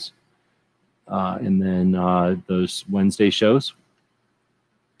Saturdays. And then those Wednesday shows.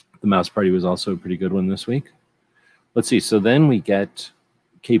 The Mouse Party was also a pretty good one this week. Let's see. So then we get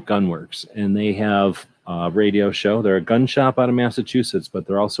Cape Gun Works, and they have a radio show. They're a gun shop out of Massachusetts, but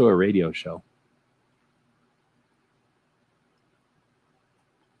they're also a radio show.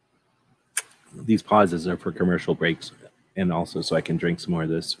 These pauses are for commercial breaks, and also so I can drink some more of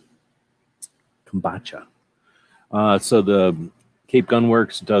this kombucha. So the Cape Gun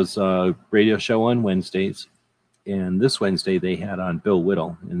Works does a radio show on Wednesdays, and this Wednesday they had on Bill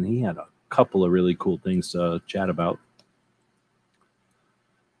Whittle, and he had a couple of really cool things to chat about.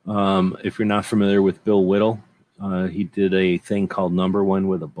 If you're not familiar with Bill Whittle, he did a thing called Number One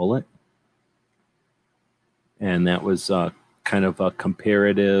with a Bullet, and that was kind of a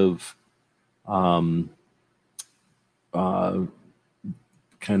comparative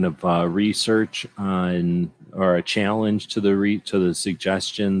research on, or a challenge to the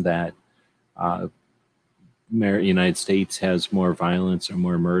suggestion that United States has more violence or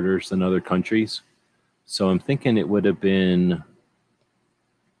more murders than other countries. So I'm thinking it would have been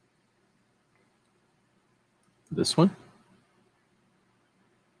this one.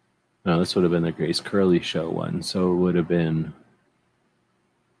 No, this would have been the Grace Curley show one. So it would have been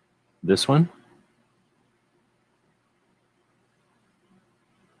this one.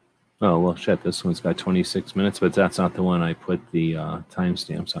 Oh, well, shit, this one's got 26 minutes, but that's not the one I put the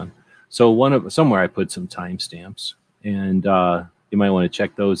timestamps on. So somewhere I put some timestamps, and you might want to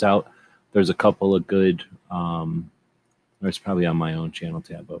check those out. There's a couple of good, there's probably on my own channel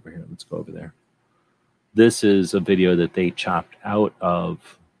tab over here. Let's go over there. This is a video that they chopped out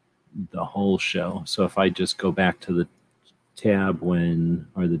of the whole show. So if I just go back to the tab or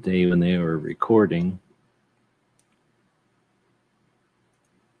the day when they were recording,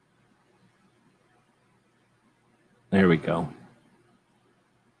 there we go.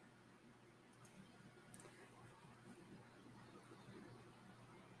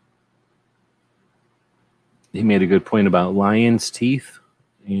 He made a good point about lion's teeth,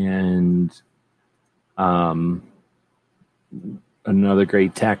 and another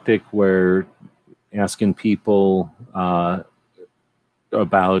great tactic where asking people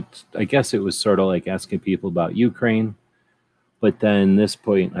about, I guess it was sort of like asking people about Ukraine, but then this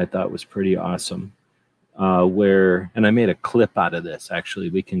point I thought was pretty awesome. And I made a clip out of this. Actually,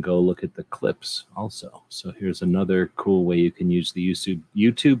 we can go look at the clips also. So here's another cool way you can use the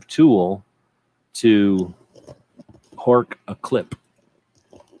YouTube tool to hork a clip.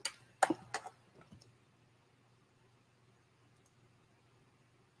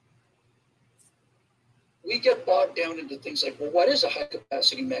 We get bogged down into things like, well, what is a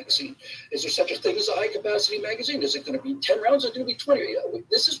high-capacity magazine? Is there such a thing as a high-capacity magazine? Is it going to be 10 rounds or is it going to be 20?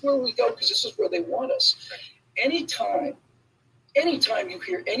 This is where we go because this is where they want us. Anytime you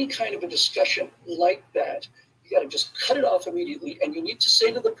hear any kind of a discussion like that, you got to just cut it off immediately, and you need to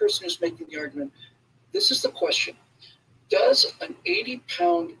say to the person who's making the argument, this is the question. Does an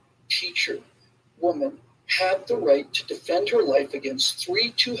 80-pound teacher woman have the right to defend her life against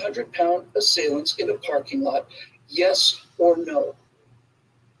 3 200-pound assailants in a parking lot? Yes or no?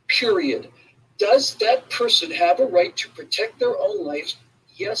 Period. Does that person have a right to protect their own lives?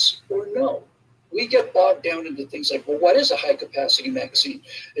 Yes or no? We get bogged down into things like, well, what is a high-capacity magazine?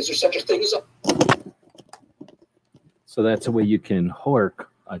 Is there such a thing as a... So that's a way you can hork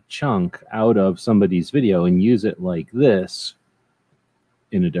a chunk out of somebody's video and use it like this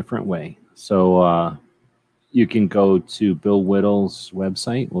in a different way. So you can go to Bill Whittle's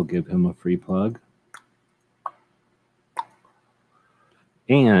website. We'll give him a free plug.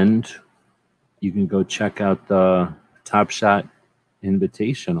 And you can go check out the Top Shot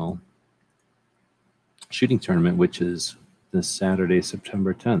Invitational shooting tournament, which is this Saturday,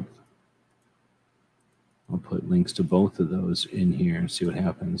 September 10th. I'll put links to both of those in here and see what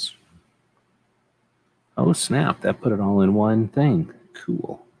happens. Oh, snap. That put it all in one thing.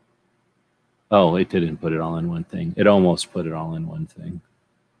 Cool. Oh, it didn't put it all in one thing. It almost put it all in one thing.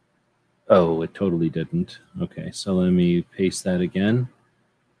 Oh, it totally didn't. Okay, so let me paste that again.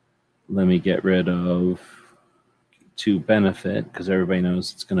 Let me get rid of to benefit, because everybody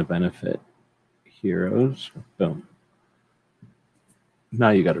knows it's going to benefit heroes. Boom. Now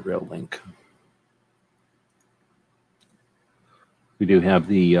you got a real link. We do have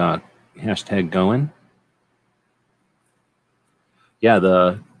the hashtag going. Yeah,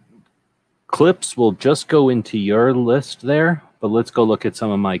 the clips will just go into your list there, but let's go look at some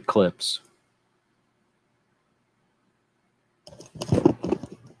of my clips.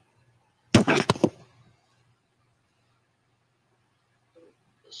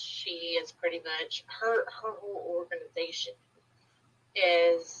 She is pretty much, her whole organization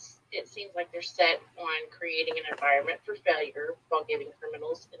is, it seems like they're set on creating an environment for failure while giving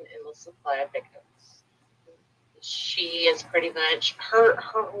criminals an endless supply of victims. She is pretty much, her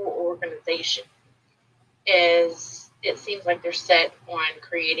whole organization is, it seems like they're set on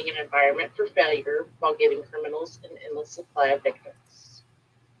creating an environment for failure while giving criminals an endless supply of victims.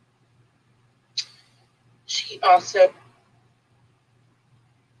 She also...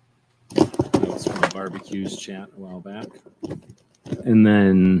 That was from Barbecue's chat a while back. And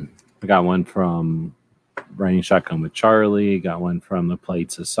then I got one from Riding Shotgun with Charlie, got one from the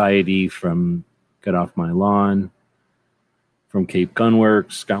Polite Society, from Get Off My Lawn, from Cape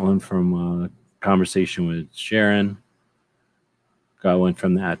Gunworks, got one from Conversation with Sharon, got one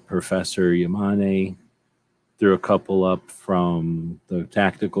from that Professor Yamane, threw a couple up from the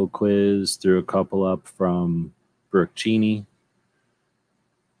Tactical Quiz, threw a couple up from Brooke Cheney.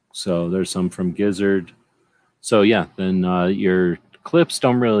 So there's some from Gizzard. So yeah, then your clips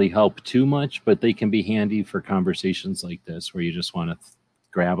don't really help too much, but they can be handy for conversations like this where you just want to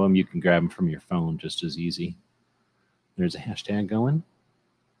grab them. You can grab them from your phone just as easy. There's a hashtag going.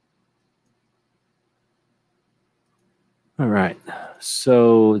 All right.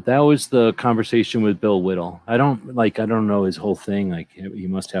 So that was the conversation with Bill Whittle. I don't know his whole thing. Like, he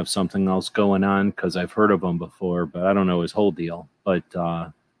must have something else going on, because I've heard of him before, but I don't know his whole deal. But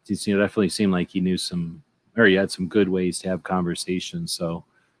he definitely seemed like he knew some, or he had some good ways to have conversations. So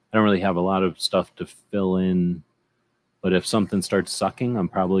I don't really have a lot of stuff to fill in. But if something starts sucking, I'm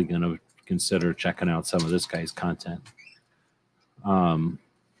probably going to consider checking out some of this guy's content.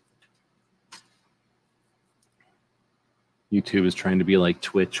 YouTube is trying to be like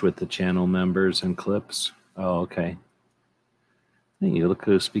Twitch with the channel members and clips. Oh, okay. Hey, you look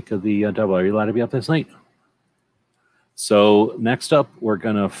to speak of the double. Are you allowed to be up this late? So next up, we're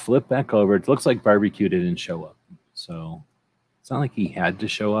going to flip back over. It looks like Barbecue didn't show up. So it's not like he had to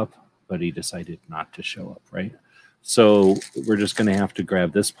show up, but he decided not to show up, right? So we're just going to have to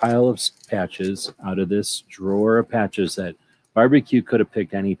grab this pile of patches out of this drawer of patches that Barbecue could have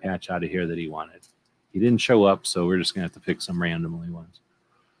picked any patch out of here that he wanted. He didn't show up, so we're just going to have to pick some randomly ones.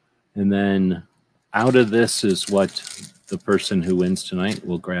 And then out of this is what the person who wins tonight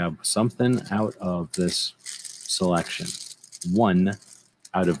will grab something out of this selection. One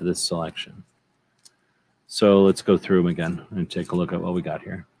out of this selection. So let's go through them again and take a look at what we got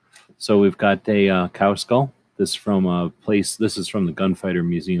here. So we've got a cow skull. This from a place. This is from the Gunfighter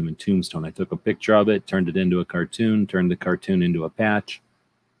Museum in Tombstone. I took a picture of it, turned it into a cartoon, turned the cartoon into a patch.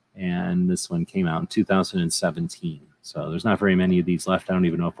 And this one came out in 2017. So there's not very many of these left. I don't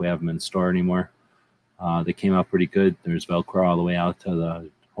even know if we have them in store anymore. They came out pretty good. There's Velcro all the way out to the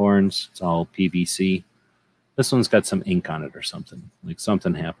horns. It's all PVC. This one's got some ink on it or something. Like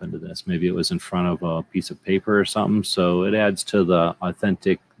something happened to this. Maybe it was in front of a piece of paper or something. So it adds to the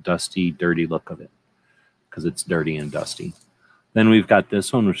authentic, dusty, dirty look of it, because it's dirty and dusty. Then we've got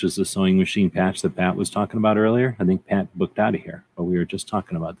this one, which is the sewing machine patch that Pat was talking about earlier. I think Pat booked out of here, but we were just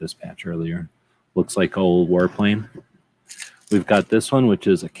talking about this patch earlier. Looks like an old warplane. We've got this one, which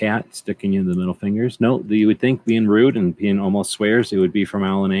is a cat sticking you in the middle fingers. No, you would think, being rude and being almost swears, it would be from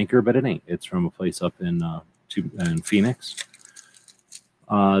Allen Anchor, but it ain't. It's from a place up in Phoenix.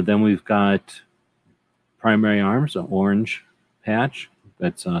 Then we've got Primary Arms, an orange patch.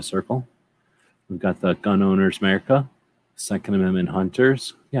 That's a circle. We've got the Gun Owners America. Second Amendment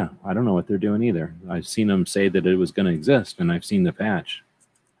Hunters. Yeah, I don't know what they're doing either. I've seen them say that it was going to exist, and I've seen the patch.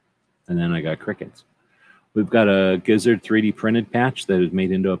 And then I got crickets. We've got a Gizzard 3D printed patch that is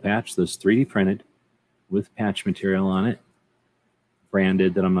made into a patch that's 3D printed with patch material on it,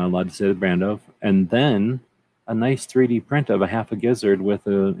 branded, that I'm not allowed to say the brand of. And then a nice 3D print of a half a Gizzard with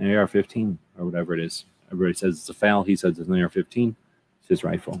an AR-15 or whatever it is. Everybody says it's a FAL. He says it's an AR-15. It's his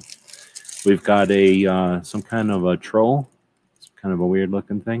rifle. We've got a some kind of a troll. It's kind of a weird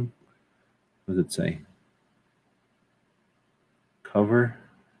looking thing. What does it say? Cover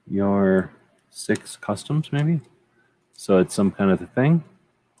your 6 customs, maybe? So it's some kind of a thing.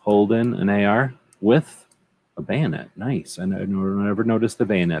 Hold in an AR with a bayonet. Nice. I never noticed the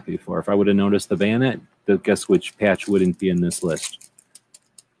bayonet before. If I would have noticed the bayonet, guess which patch wouldn't be in this list?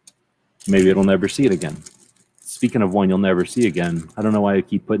 Maybe it'll never see it again. Speaking of one you'll never see again, I don't know why I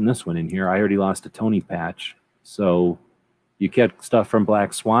keep putting this one in here. I already lost a Tony patch, so You get stuff from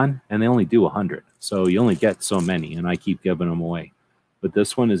Black Swan, and they only do 100. So you only get so many, and I keep giving them away. But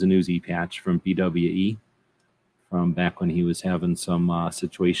this one is an Uzi patch from BWE from back when he was having some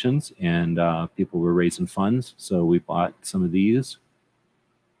situations, and people were raising funds. So we bought some of these.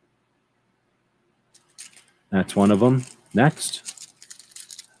 That's one of them. Next,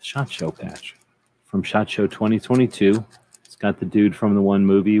 SHOT Show patch from SHOT Show 2022. It's got the dude from the one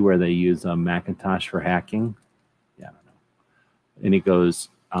movie where they use Macintosh for hacking. Yeah, I don't know. And he goes,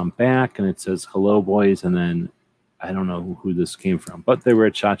 I'm back, and it says, hello, boys. And then I don't know who this came from, but they were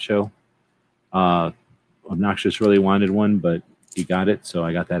at SHOT Show. Obnoxious really wanted one, but he got it, so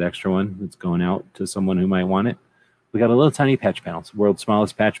I got that extra one. It's going out to someone who might want it. We got a little tiny patch panel. It's the world's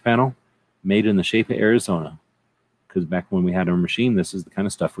smallest patch panel, made in the shape of Arizona. Because back when we had our machine, this is the kind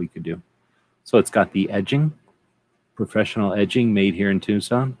of stuff we could do. So it's got the edging, professional edging made here in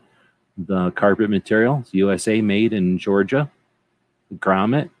Tucson. The carpet material, USA made in Georgia. The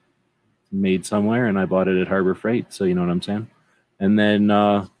grommet, made somewhere, and I bought it at Harbor Freight, so you know what I'm saying. And then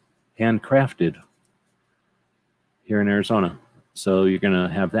handcrafted here in Arizona. So you're going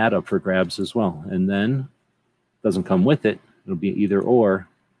to have that up for grabs as well. And then, doesn't come with it. It'll be either or.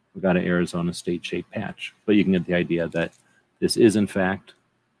 We got an Arizona state shape patch. But you can get the idea that this is, in fact,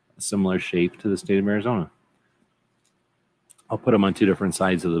 a similar shape to the state of Arizona. I'll put them on two different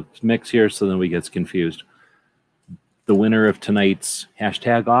sides of the mix here so then we get confused. The winner of tonight's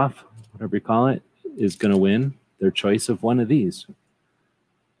hashtag off, whatever you call it, is going to win their choice of one of these.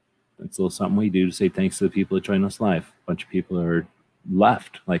 That's a little something we do to say thanks to the people that join us live. A bunch of people are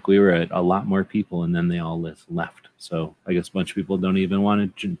left. Like we were at a lot more people, and then they all left. So I guess a bunch of people don't even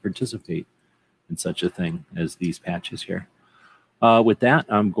want to participate in such a thing as these patches here. With that,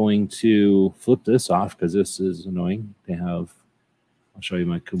 I'm going to flip this off because this is annoying. They have, I'll show you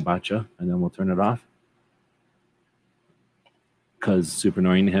my kombucha, and then we'll turn it off. Because it's super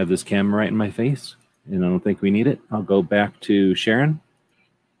annoying to have this camera right in my face, and I don't think we need it. I'll go back to Sharon.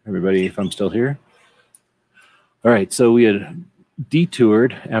 Everybody, if I'm still here. All right, so we had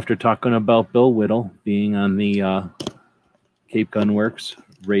detoured after talking about Bill Whittle being on the Cape Gun Works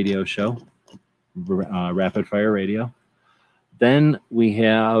radio show, Rapid Fire Radio. Then we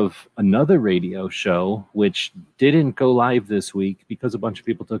have another radio show, which didn't go live this week because a bunch of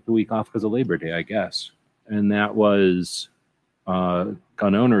people took the week off because of Labor Day, I guess. And that was Gun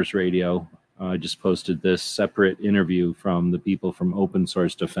Owners Radio. I just posted this separate interview from the people from Open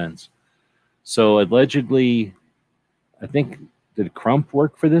Source Defense. So allegedly, I think, did Crump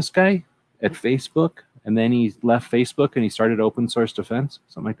work for this guy at Facebook? And then he left Facebook and he started Open Source Defense?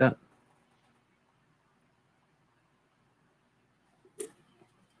 Something like that.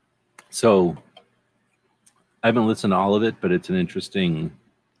 So I haven't listened to all of it, but it's an interesting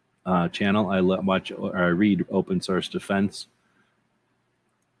channel. I read Open Source Defense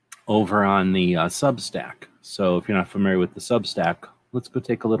over on the Substack. So if you're not familiar with the Substack, let's go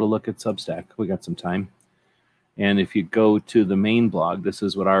take a little look at Substack. We got some time. And if you go to the main blog, this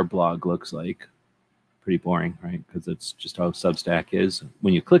is what our blog looks like. Pretty boring, right? Because it's just how Substack is.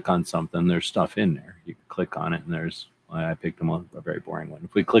 When you click on something, there's stuff in there. You can click on it, and there's, I picked them up, a very boring one.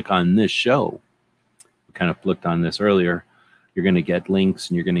 If we click on this show, we kind of looked on this earlier, you're going to get links,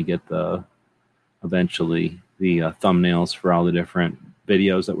 and you're going to get eventually the thumbnails for all the different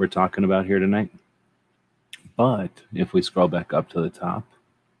videos that we're talking about here tonight. But if we scroll back up to the top,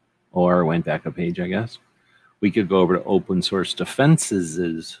 or went back a page, I guess, we could go over to Open Source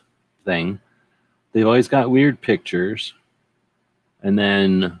Defense's thing. They've always got weird pictures, and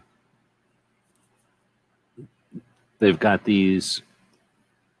then they've got these,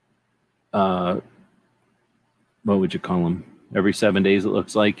 what would you call them? Every 7 days, it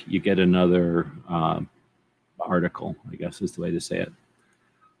looks like, you get another article, I guess is the way to say it.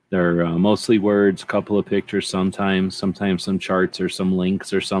 They're mostly words, a couple of pictures sometimes some charts or some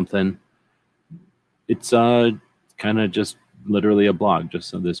links or something. It's kind of just literally a blog, just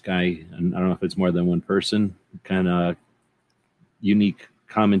so this guy, and I don't know if it's more than one person, kind of unique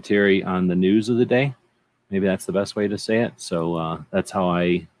commentary on the news of the day. Maybe that's the best way to say it. So that's how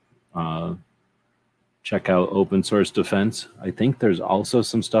I check out Open Source Defense. I think there's also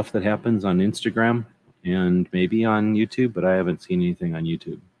some stuff that happens on Instagram and maybe on YouTube, but I haven't seen anything on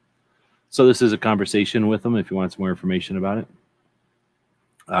YouTube. So this is a conversation with them if you want some more information about it.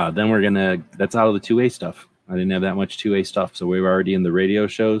 Then that's all of the 2A stuff. I didn't have that much 2A stuff, so we were already in the radio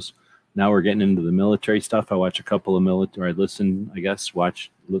shows. Now we're getting into the military stuff. I watch a couple of watch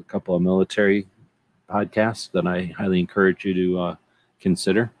a couple of military podcasts that I highly encourage you to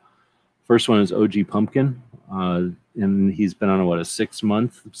consider. First one is OG Pumpkin, and he's been on a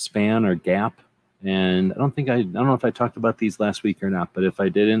 6-month span or gap And I don't know if I talked about these last week or not, but if I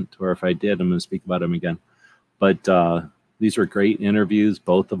didn't, or if I did, I'm going to speak about them again. But these were great interviews,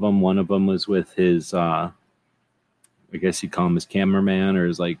 both of them. One of them was with his, I guess you call him his cameraman or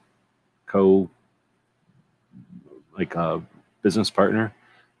his like business partner.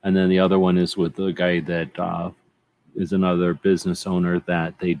 And then the other one is with the guy that is another business owner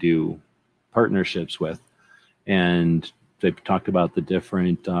that they do partnerships with. And they talked about the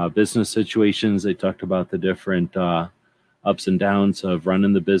different business situations. They talked about the different ups and downs of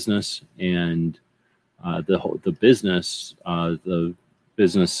running the business. And the business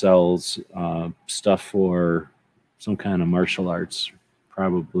sells stuff for some kind of martial arts,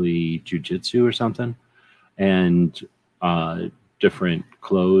 probably jiu-jitsu or something, and different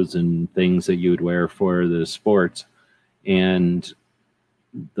clothes and things that you would wear for the sports. And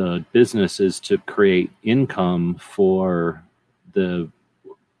the business is to create income for the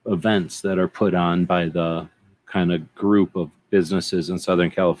events that are put on by the kind of group of businesses in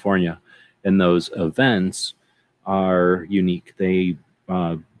Southern California. And those events are unique. They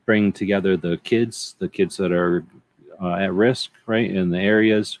bring together the kids that are at risk, right, in the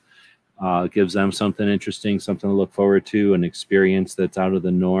areas, gives them something interesting, something to look forward to, an experience that's out of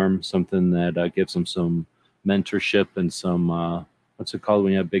the norm, something that gives them some mentorship and some, what's it called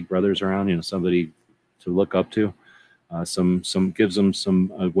when you have big brothers around, somebody to look up to, some gives them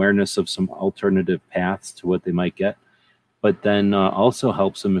some awareness of some alternative paths to what they might get, but then also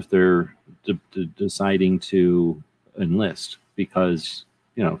helps them if they're deciding to enlist, because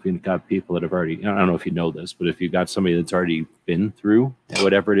if you've got people that have already, I don't know if you know this, but if you've got somebody that's already been through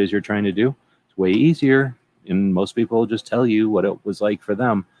whatever it is you're trying to do, it's way easier. And most people will just tell you what it was like for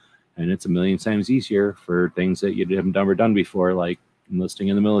them. And it's a million times easier for things that you haven't ever done before, like enlisting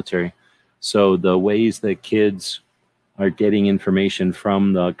in the military. So the ways that kids are getting information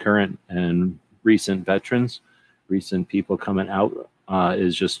from the current and recent veterans, recent people coming out,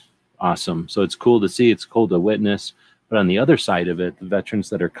 is just awesome. So it's cool to see, it's cool to witness. But on the other side of it, the veterans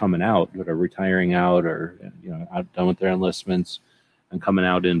that are coming out, that are retiring out or out done with their enlistments and coming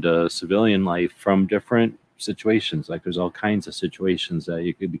out into civilian life from different situations. Like there's all kinds of situations that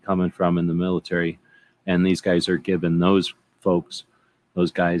you could be coming from in the military. And these guys are giving those folks,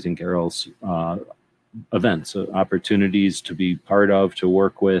 those guys and girls, events, opportunities to be part of, to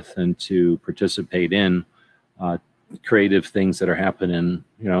work with, and to participate in creative things that are happening,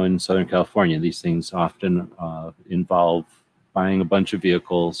 in Southern California. These things often involve buying a bunch of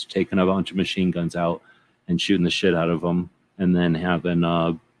vehicles, taking a bunch of machine guns out and shooting the shit out of them, and then having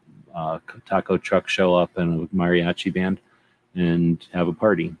a taco truck show up and a mariachi band and have a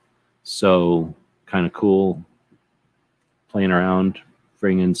party. So kind of cool, playing around,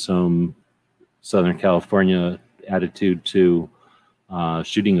 bringing some Southern California attitude to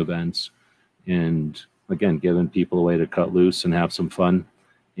shooting events, and again, giving people a way to cut loose and have some fun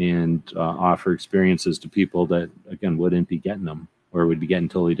and offer experiences to people that, again, wouldn't be getting them or would be getting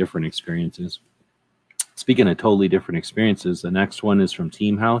totally different experiences. Speaking of totally different experiences, the next one is from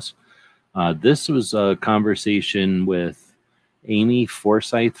Team House. This was a conversation with Amy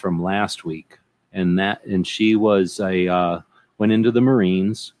Forsyth from last week. And she was went into the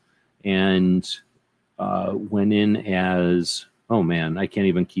Marines and went in as, oh man, I can't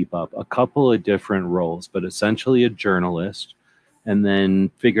even keep up, a couple of different roles, but essentially a journalist, and then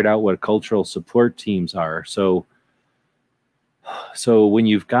figured out what cultural support teams are. So when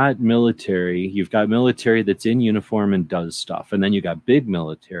you've got military that's in uniform and does stuff, and then you got big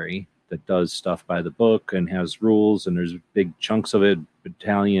military that does stuff by the book and has rules, and there's big chunks of it,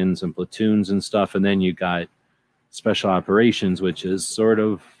 battalions and platoons and stuff, and then you got special operations, which is sort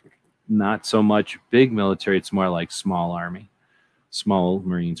of not so much big military, it's more like small army, small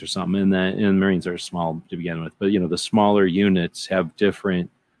Marines or something. And Marines are small to begin with, but the smaller units have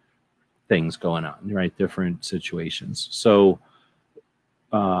different things going on, right? Different situations. So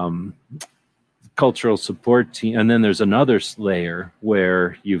cultural support team, and then there's another layer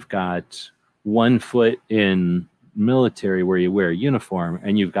where you've got one foot in military where you wear a uniform,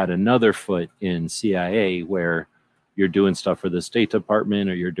 and you've got another foot in CIA where you're doing stuff for the State Department,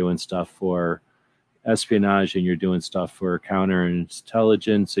 or you're doing stuff for espionage, and you're doing stuff for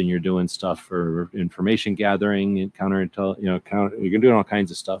counterintelligence, and you're doing stuff for information gathering and you're doing all kinds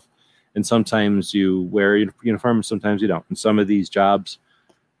of stuff. And sometimes you wear a uniform, sometimes you don't. And some of these jobs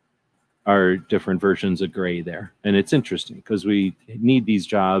are different versions of gray there. And it's interesting because we need these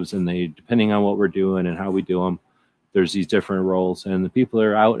jobs, and they, depending on what we're doing and how we do them, there's these different roles, and the people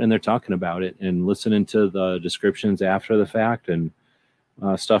are out and they're talking about it and listening to the descriptions after the fact. And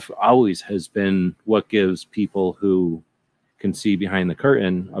stuff always has been what gives people who can see behind the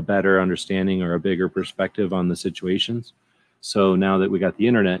curtain a better understanding or a bigger perspective on the situations. So now that we got the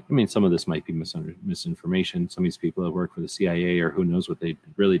internet, I mean, some of this might be misinformation. Some of these people that work for the CIA or who knows what they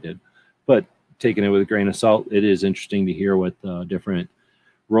really did. But taking it with a grain of salt, it is interesting to hear what the different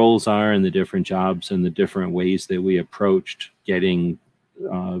roles are and the different jobs and the different ways that we approached getting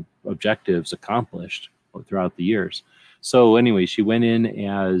objectives accomplished throughout the years. So anyway, she went in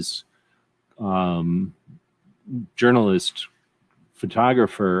as journalist,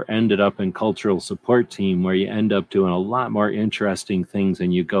 photographer, ended up in cultural support team, where you end up doing a lot more interesting things,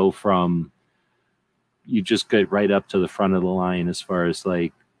 and you go from, you just get right up to the front of the line as far as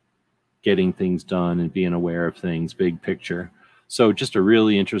like getting things done and being aware of things, big picture. So just a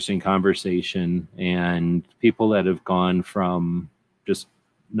really interesting conversation, and people that have gone from just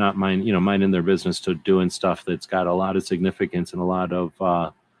not minding their business to doing stuff that's got a lot of significance and a lot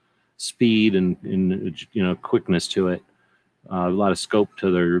of speed and quickness to it. A lot of scope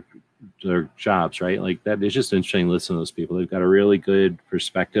to their jobs, right? Like that. It's just interesting to listen to those people. They've got a really good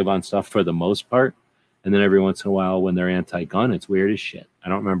perspective on stuff for the most part. And then every once in a while when they're anti-gun, it's weird as shit. I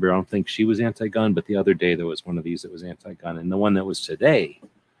don't think she was anti-gun, but the other day there was one of these that was anti-gun. And the one that was today,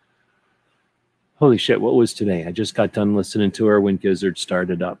 holy shit, what was today? I just got done listening to her when Gizzard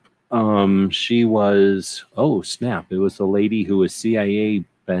started up. She was, oh snap, it was the lady who was CIA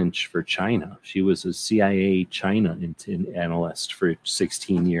bench for China. She was a CIA China analyst for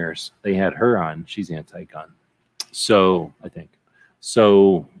 16 years. They had her on. She's anti-gun. So I think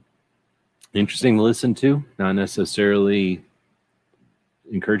so interesting to listen to, not necessarily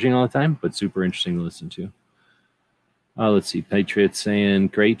encouraging all the time, but super interesting to listen to. Let's see, Patriot saying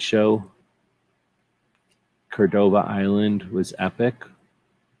great show. Cordova Island was epic.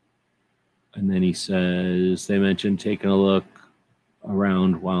 And then he says they mentioned taking a look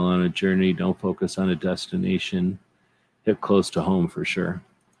around while on a journey. Don't focus on a destination. Hit close to home for sure.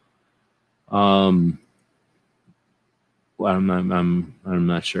 Well, I'm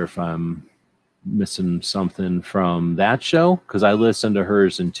not sure if I'm missing something from that show, because I listened to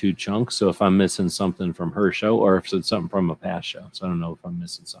hers in 2 chunks. So if I'm missing something from her show, or if it's something from a past show, so I don't know if I'm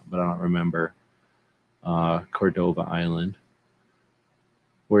missing something, but I don't remember. Cordova Island.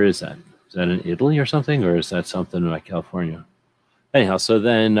 Where is that? Is that in Italy or something, or is that something like California? Anyhow, so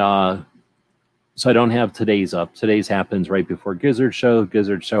then, so I don't have today's up. Today's happens right before Gizzard show.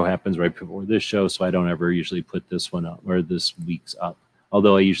 Gizzard show happens right before this show, so I don't ever usually put this one up or this week's up.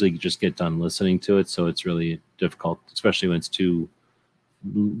 Although I usually just get done listening to it, so it's really difficult, especially when it's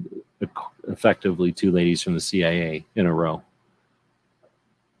effectively 2 ladies from the CIA in a row.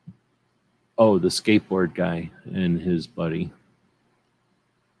 Oh, the skateboard guy and his buddy.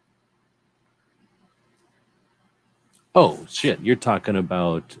 Oh, shit. You're talking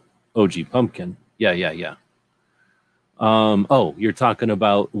about OG Pumpkin. Yeah. Oh, you're talking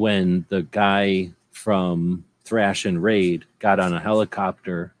about when the guy from Thrash and Raid got on a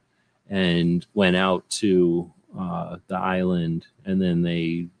helicopter and went out to the island, and then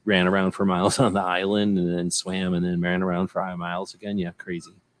they ran around for miles on the island and then swam and then ran around for miles again. Yeah,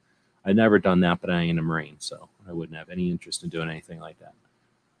 crazy. I'd never done that, but I ain't a Marine, so I wouldn't have any interest in doing anything like that.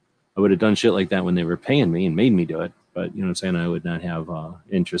 I would have done shit like that when they were paying me and made me do it. But, you know what I'm saying? I would not have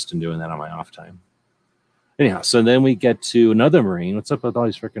interest in doing that on my off time. Anyhow, so then we get to another Marine. What's up with all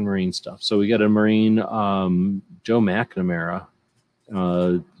these freaking Marine stuff? So we got a Marine, Joe McNamara,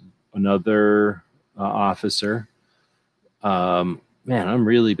 another officer. Man, I'm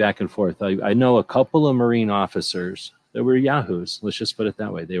really back and forth. I know a couple of Marine officers that were yahoos. Let's just put it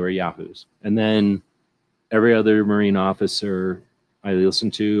that way. They were yahoos. And then every other Marine officer I listen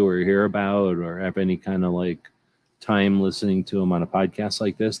to or hear about or have any kind of like time listening to them on a podcast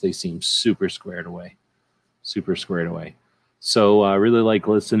like this, they seem super squared away. So I really like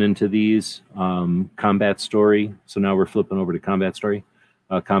listening to these. Combat Story. So now we're flipping over to Combat Story.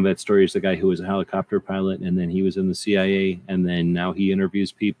 Combat Story is the guy who was a helicopter pilot, and then he was in the CIA, and then now he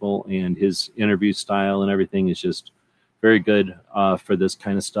interviews people, and his interview style and everything is just very good for this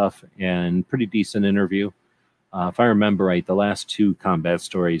kind of stuff, and pretty decent interview. If I remember right, the last 2 Combat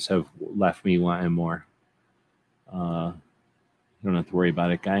Stories have left me wanting more. You don't have to worry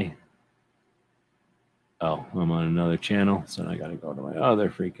about it, guy. Oh, I'm on another channel, so I got to go to my other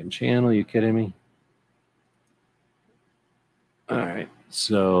freaking channel. You kidding me? All right,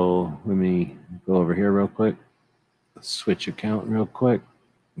 so let me go over here real quick. Switch account real quick.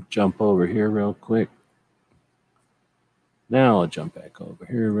 Jump over here real quick. Now I'll jump back over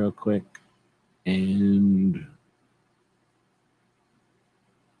here real quick. And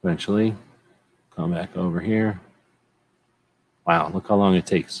eventually come back over here. Wow, look how long it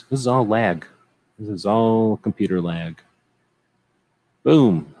takes. This is all lag. This is all computer lag.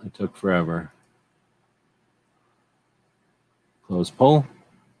 Boom. It took forever. Close poll.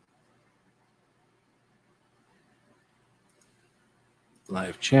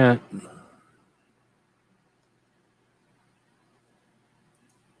 Live chat.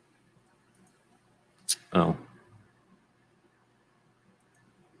 Oh.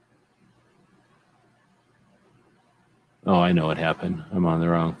 Oh, I know what happened. I'm on the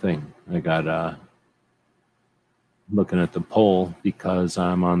wrong thing. I got looking at the poll because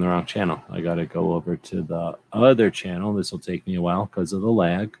I'm on the wrong channel. I got to go over to the other channel. This will take me a while because of the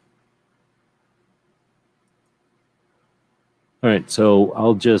lag. All right, so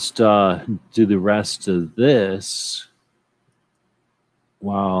I'll just do the rest of this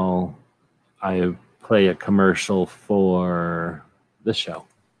while I play a commercial for the show.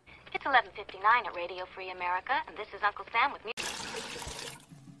 It's 11:59 at Radio Free America, and this is Uncle Sam with music.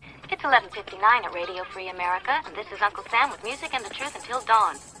 It's 11:59 at Radio Free America, and this is Uncle Sam with music and the truth until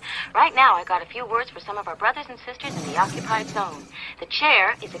dawn. Right now, I got a few words for some of our brothers and sisters in the occupied zone. The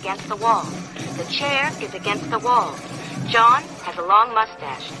chair is against the wall. The chair is against the wall. John has a long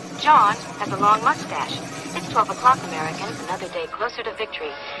mustache. John has a long mustache. It's 12 o'clock, Americans, another day closer to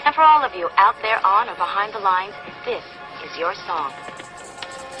victory. And for all of you out there on or behind the lines, this is your song.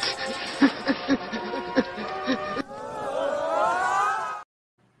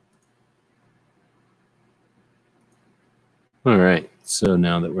 All right, so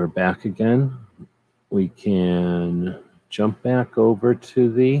now that we're back again, we can jump back over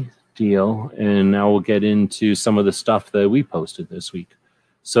to the deal, and now we'll get into some of the stuff that we posted this week.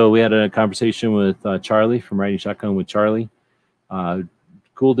 So we had a conversation with Charlie from Riding Shotgun with Charlie.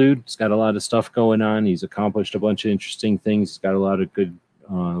 Cool dude. He's got a lot of stuff going on. He's accomplished a bunch of interesting things. He's got a lot of good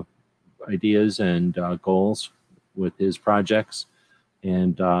ideas and goals with his projects.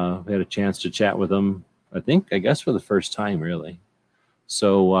 And we had a chance to chat with him, I guess for the first time, really.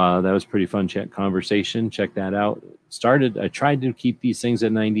 So that was pretty fun conversation. Check that out. I tried to keep these things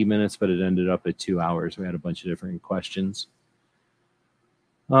at 90 minutes, but it ended up at 2 hours. We had a bunch of different questions.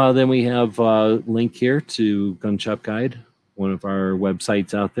 Then we have a link here to Gun Shop Guide, one of our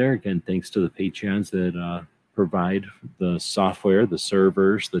websites out there. Again, thanks to the Patreons that provide the software, the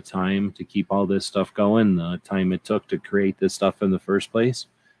servers, the time to keep all this stuff going, the time it took to create this stuff in the first place,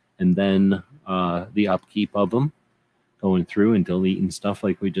 and then the upkeep of them, going through and deleting stuff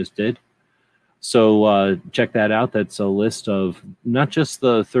like we just did. So check that out. That's a list of not just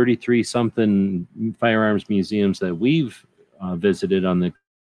the 33-something firearms museums that we've visited on the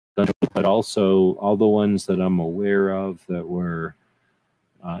country, but also all the ones that I'm aware of that were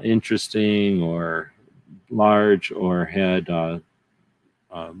interesting or large or had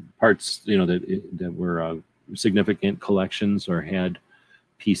parts, that were significant collections or had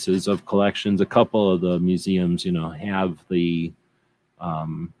pieces of collections. A couple of the museums, have the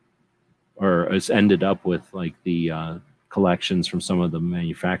or has ended up with like the collections from some of the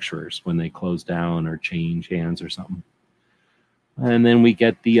manufacturers when they close down or change hands or something. And then we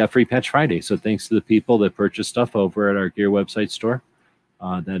get the Free Patch Friday. So thanks to the people that purchase stuff over at our gear website store.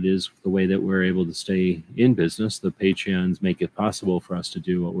 That is the way that we're able to stay in business. The Patreons make it possible for us to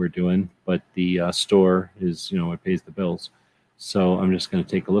do what we're doing, but the store is, what pays the bills. So I'm just going to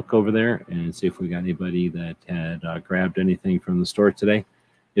take a look over there and see if we got anybody that had grabbed anything from the store today.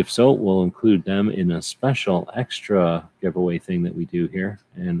 If so, we'll include them in a special extra giveaway thing that we do here.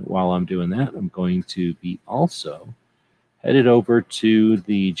 And while I'm doing that, I'm going to be also headed over to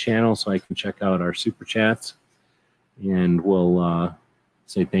the channel so I can check out our super chats. And we'll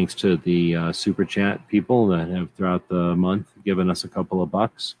say thanks to the super chat people that have throughout the month given us a couple of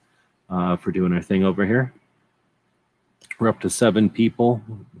bucks for doing our thing over here. We're up to 7 people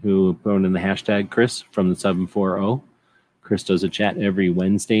who thrown in the hashtag Chris from the 740. Chris does a chat every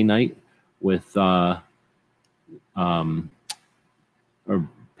Wednesday night with a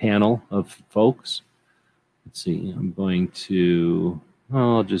panel of folks. Let's see, I'm going to,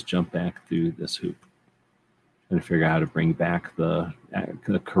 I'll just jump back through this hoop. Trying to figure out how to bring back the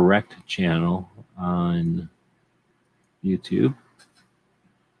correct channel on YouTube.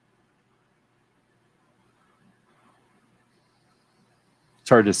 It's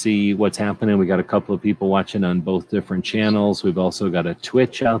hard to see what's happening. We got a couple of people watching on both different channels. We've also got a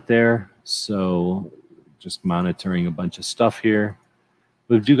Twitch out there. So just monitoring a bunch of stuff here.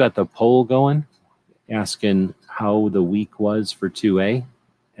 We've got the poll going, asking how the week was for 2A.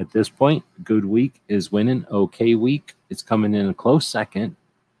 At this point, good week is winning. Okay week is coming in a close second,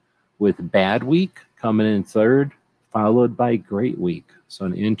 with bad week coming in third, followed by great week. So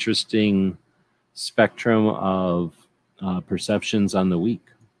an interesting spectrum of perceptions on the week.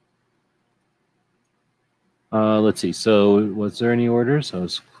 Let's see. So was there any orders? I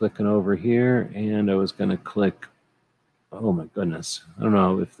was clicking over here and I was going to click. Oh my goodness. I don't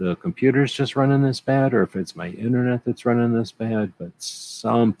know if the computer's just running this bad or if it's my internet that's running this bad, but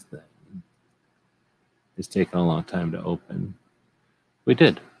something is taking a long time to open. We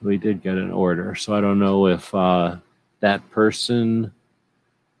did get an order. So I don't know if that person,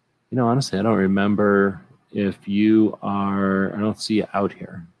 honestly, I don't remember if you are, I don't see you out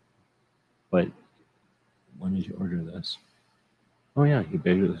here, but when did you order this? Oh yeah, you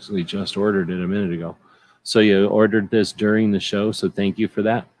basically just ordered it a minute ago. So you ordered this during the show, so thank you for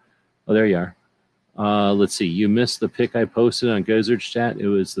that. Oh, there you are. Let's see. You missed the pic I posted on Gizzard's chat. It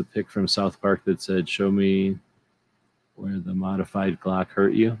was the pic from South Park that said, "Show me where the modified Glock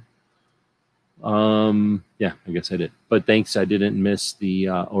hurt you." Yeah, I guess I did. But thanks, I didn't miss the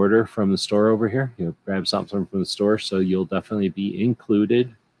order from the store over here. You grab something from the store, so you'll definitely be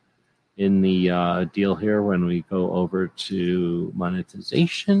included in the deal here when we go over to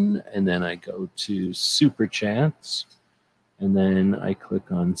monetization, and then I go to super chats, and then I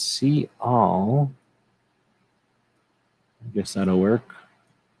click on see all. I guess that'll work.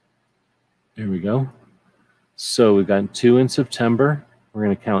 There we go. So we've got 2 in September. We're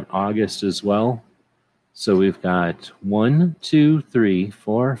going to count August as well. So we've got 1, 2, 3,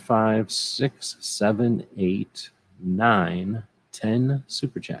 4, 5, 6, 7, 8, 9, 10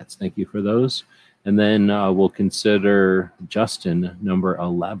 super chats. Thank you for those. And then we'll consider Justin number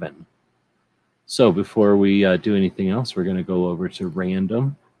 11. So before we do anything else, we're going to go over to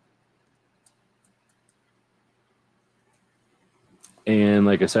random. And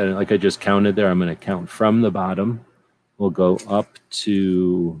like I said, like I just counted there, I'm going to count from the bottom. We'll go up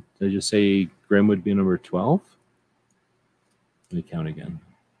to, did I just say Grim would be number 12? Let me count again.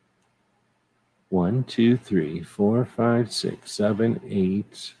 1, 2, 3, 4, 5, 6, 7,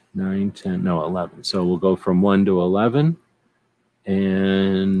 8, 9, 10, no, 11. So we'll go from 1 to 11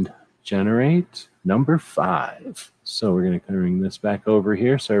 and generate number 5. So we're going to bring this back over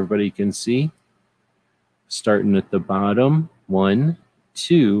here so everybody can see. Starting at the bottom, 1,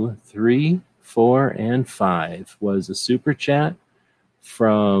 2, 3, 4, and 5 was a super chat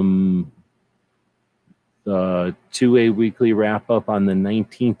from the 2A weekly wrap up on the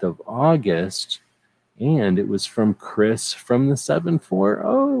 19th of August. And it was from Chris from the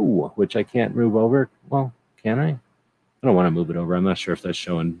 740, which I can't move over. Well, can I? I don't want to move it over. I'm not sure if that's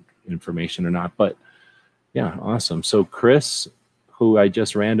showing information or not, but yeah, awesome. So Chris, who I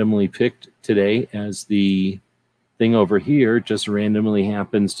just randomly picked today as the thing over here, just randomly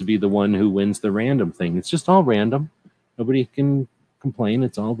happens to be the one who wins the random thing. It's just all random. Nobody can complain.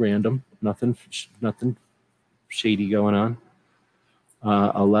 It's all random. Nothing shady going on.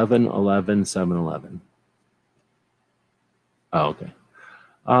 11, 11, 7, 11. Oh, okay.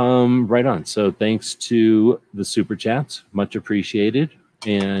 Right on. So thanks to the super chats, much appreciated,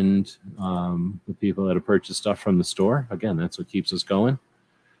 and the people that have purchased stuff from the store. Again, that's what keeps us going.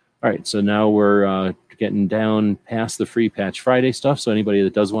 All right, so now we're getting down past the Free Patch Friday stuff. So anybody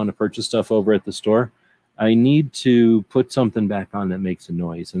that does want to purchase stuff over at the store, I need to put something back on that makes a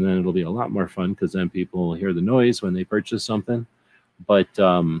noise, and then it'll be a lot more fun because then people will hear the noise when they purchase something. But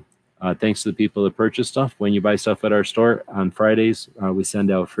thanks to the people that purchase stuff. When you buy stuff at our store on Fridays, we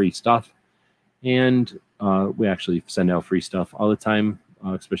send out free stuff. And we actually send out free stuff all the time,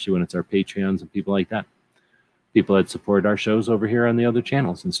 especially when it's our Patreons and people like that. People that support our shows over here on the other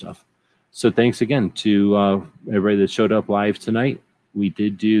channels and stuff. So thanks again to everybody that showed up live tonight. We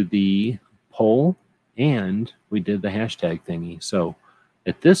did do the poll and we did the hashtag thingy. So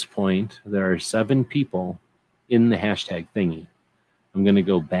at this point, there are 7 people in the hashtag thingy. I'm going to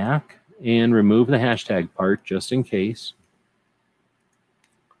go back and remove the hashtag part just in case.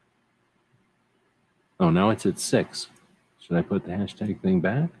 Oh, now it's at 6. Should I put the hashtag thing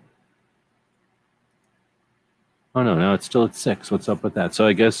back? Oh, no, now it's still at 6. What's up with that? So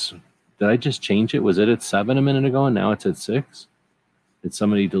I guess, did I just change it? Was it at 7 a minute ago and now it's at 6? Did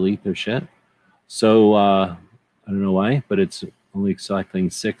somebody delete their shit? So I don't know why, but it's only selecting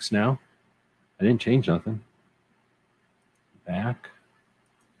 6 now. I didn't change nothing. Back.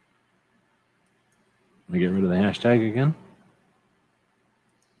 I get rid of the hashtag again.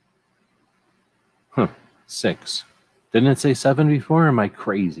 Huh, 6. Didn't it say 7 before? Or am I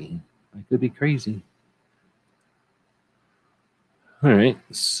crazy? I could be crazy. All right,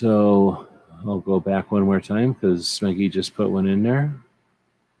 so I'll go back one more time because Smeggy just put one in there.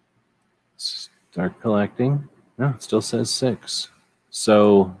 Start collecting. No, it still says 6.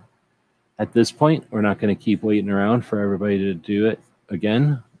 So at this point, we're not going to keep waiting around for everybody to do it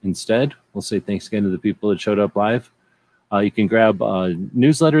again. Instead, we'll say thanks again to the people that showed up live. You can grab a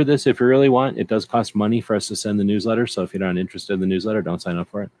newsletter of this if you really want. It does cost money for us to send the newsletter, so if you're not interested in the newsletter, don't sign up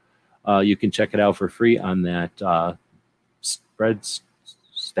for it. You can check it out for free on that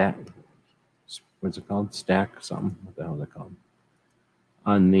Stack. What's it called? Stack something. What the hell is it called?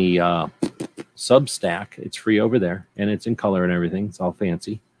 On the Substack, it's free over there, and it's in color and everything. It's all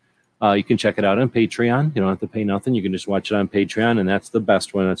fancy. You can check it out on Patreon. You don't have to pay nothing. You can just watch it on Patreon, and that's the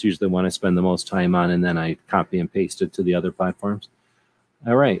best one. That's usually the one I spend the most time on, and then I copy and paste it to the other platforms.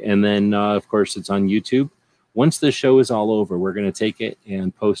 All right, and then, of course, it's on YouTube. Once the show is all over, we're going to take it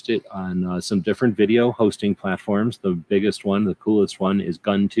and post it on some different video hosting platforms. The biggest one, the coolest one, is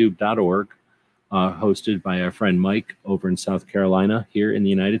guntube.org, hosted by our friend Mike over in South Carolina here in the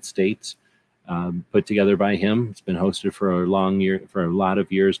United States. Put together by him. It's been hosted for a lot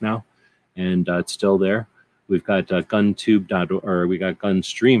of years now, and it's still there. We've got guntube.org, we got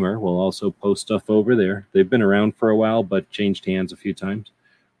Gunstreamer. We'll also post stuff over there. They've been around for a while, but changed hands a few times.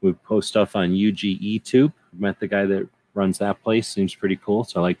 We post stuff on UGETube. Met the guy that runs that place. Seems pretty cool.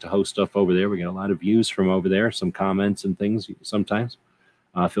 So I like to host stuff over there. We get a lot of views from over there, some comments and things sometimes.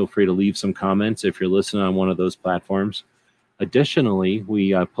 Feel free to leave some comments if you're listening on one of those platforms. Additionally,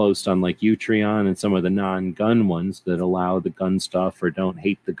 we post on like Utreon and some of the non-gun ones that allow the gun stuff or don't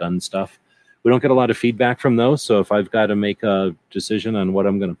hate the gun stuff. We don't get a lot of feedback from those, so if I've got to make a decision on what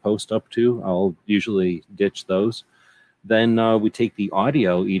I'm going to post up to, I'll usually ditch those. Then we take the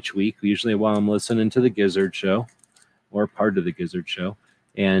audio each week, usually while I'm listening to the Gizzard Show or part of the Gizzard Show,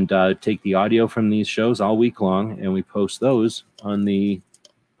 and take the audio from these shows all week long, and we post those on the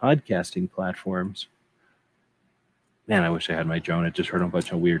podcasting platforms. Man, I wish I had my drone. I just heard a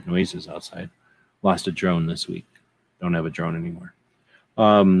bunch of weird noises outside. Lost a drone this week. Don't have a drone anymore.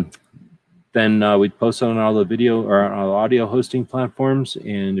 Then we post on all the video or audio hosting platforms.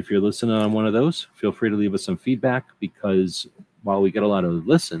 And if you're listening on one of those, feel free to leave us some feedback, because while we get a lot of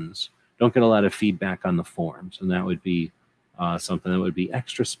listens, don't get a lot of feedback on the forums. And that would be something that would be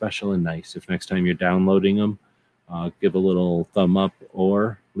extra special and nice. If next time you're downloading them, give a little thumb up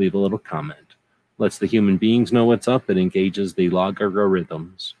or leave a little comment. Lets the human beings know what's up. It engages the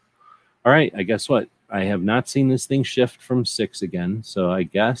logarithms. All right, I guess what? I have not seen this thing shift from 6 again. So I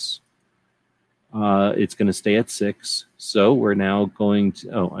guess it's going to stay at 6. So we're now going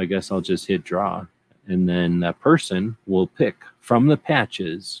to, I guess I'll just hit draw. And then that person will pick from the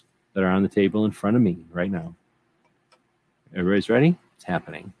patches that are on the table in front of me right now. Everybody's ready? It's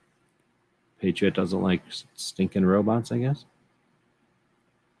happening. Patriot doesn't like stinking robots, I guess.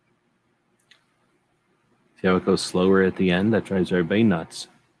 See how it goes slower at the end? That drives everybody nuts.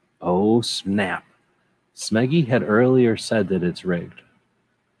 Oh, snap. Smeggy had earlier said that it's rigged.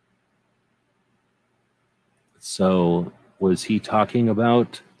 So was he talking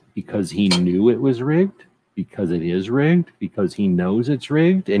about because he knew it was rigged? Because it is rigged? Because he knows it's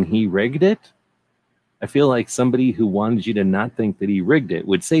rigged and he rigged it? I feel like somebody who wanted you to not think that he rigged it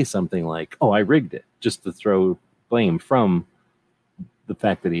would say something like, oh, I rigged it, just to throw blame from the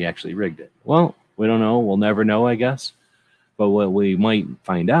fact that he actually rigged it. Well, we don't know. We'll never know, I guess. But what we might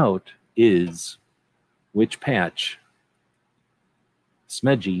find out is which patch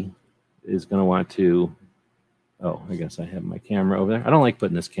Smedgy is going to want to... Oh, I guess I have my camera over there. I don't like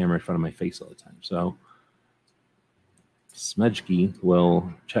putting this camera in front of my face all the time. So Smedgy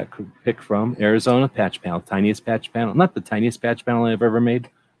will pick from Arizona patch panel, tiniest patch panel. Not the tiniest patch panel I've ever made,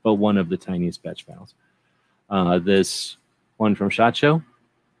 but one of the tiniest patch panels. This one from SHOT Show,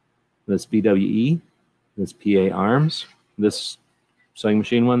 this BWE, this PA Arms, this sewing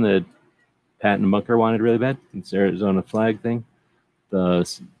machine one that Pat and Bunker wanted really bad. It's Arizona flag thing. The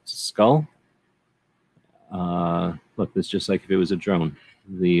skull. Look, this is just like if it was a drone.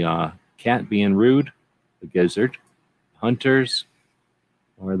 The cat being rude, the gizzard, hunters,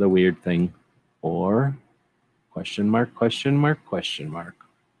 or the weird thing, or question mark, question mark, question mark.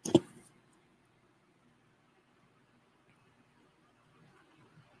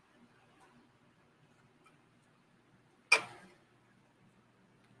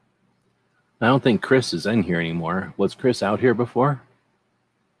 I don't think Chris is in here anymore. Was Chris out here before?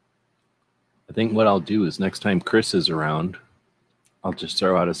 I think what I'll do is next time Chris is around, I'll just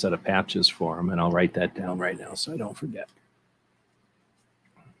throw out a set of patches for him, and I'll write that down right now so I don't forget.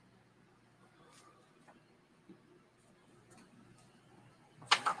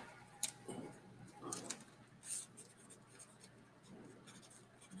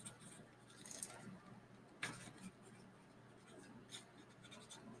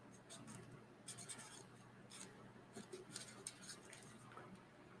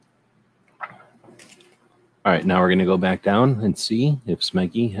 All right, now we're going to go back down and see if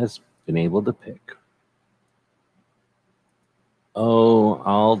Smeggy has been able to pick. Oh,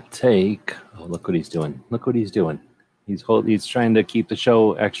 I'll take. Oh, look what he's doing. Look what he's doing. He's trying to keep the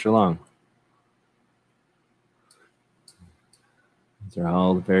show extra long. These are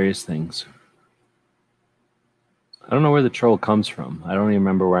all the various things. I don't know where the troll comes from. I don't even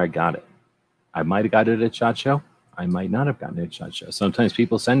remember where I got it. I might have got it at SHOT Show. I might not have gotten it at SHOT Show. Sometimes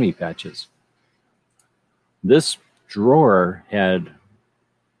people send me patches. This drawer had,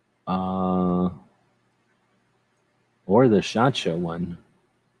 or the SHOT Show one.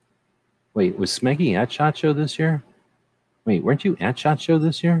 Wait, was Smeggy at SHOT Show this year? Wait, weren't you at SHOT Show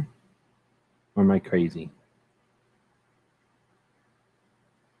this year? Or am I crazy?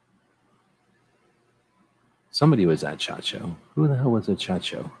 Somebody was at SHOT Show. Who the hell was at SHOT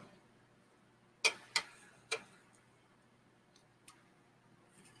Show?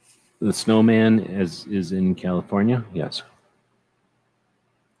 The snowman is in California? Yes.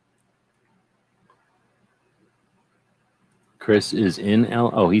 Chris is in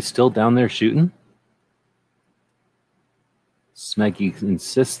Oh, he's still down there shooting? Smeggy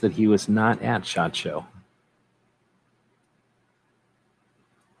insists that he was not at SHOT Show.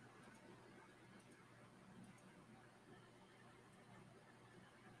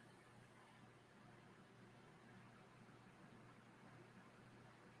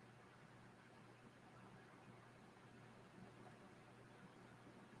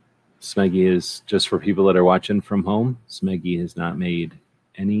 Smeggy is, just for people that are watching from home, Smeggy has not made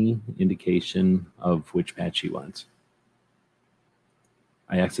any indication of which patch he wants.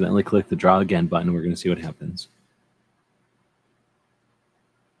 I accidentally clicked the draw again button. We're going to see what happens.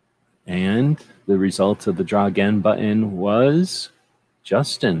 And the result of the draw again button was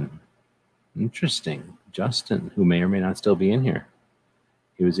Justin. Interesting. Justin, who may or may not still be in here.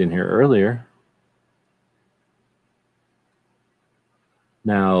 He was in here earlier.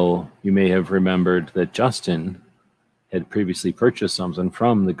 Now, you may have remembered that Justin had previously purchased something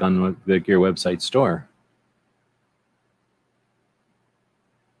from the Gear website store.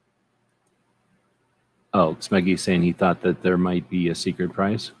 Oh, Smeggy's saying he thought that there might be a secret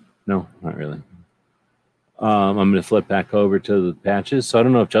prize. No, not really. I'm going to flip back over to the patches. So I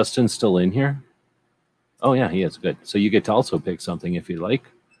don't know if Justin's still in here. Oh, yeah, he is. Good. So you get to also pick something if you like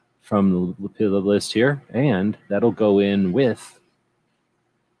from the list here. And that'll go in with...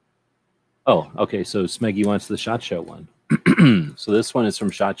 Oh, okay. So Smeggy wants the SHOT Show one. So this one is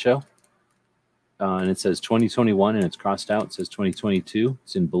from SHOT Show. And it says 2021 and it's crossed out. It says 2022.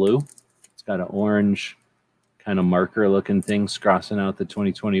 It's in blue. It's got an orange kind of marker looking thing crossing out the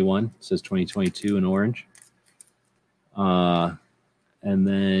 2021. It says 2022 in orange. And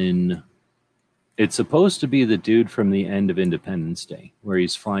then it's supposed to be the dude from the end of Independence Day, where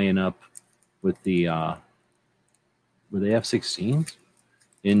he's flying up with the were they F-16s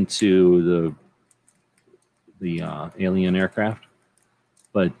into the alien aircraft.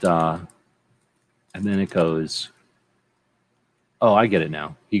 But and then it goes, oh, I get it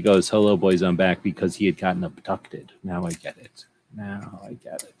now. He goes, hello, boys, I'm back, because he had gotten abducted. Now I get it. Now I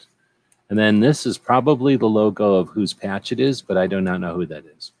get it. And then this is probably the logo of whose patch it is, but I do not know who that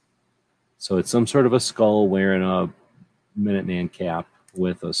is. So it's some sort of a skull wearing a Minuteman cap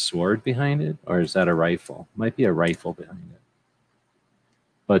with a sword behind it, or is that a rifle? Might be a rifle behind it.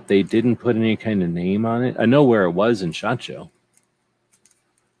 But they didn't put any kind of name on it. I know where it was in SHOT Show.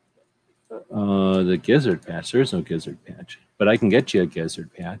 The Gizzard patch. There's no Gizzard patch. But I can get you a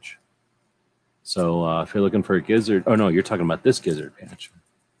Gizzard patch. So if you're looking for a Gizzard... Oh, no, you're talking about this Gizzard patch.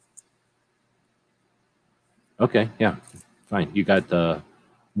 Okay, yeah, fine. You got the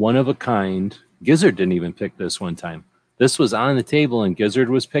one-of-a-kind... Gizzard didn't even pick this one time. This was on the table and Gizzard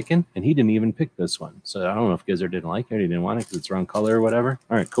was picking, and he didn't even pick this one. So I don't know if Gizzard didn't like it or he didn't want it because it's wrong color or whatever.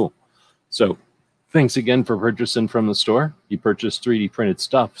 All right, cool. So thanks again for purchasing from the store. You purchased 3D printed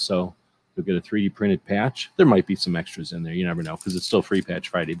stuff, so you'll get a 3D printed patch. There might be some extras in there. You never know because it's still Free Patch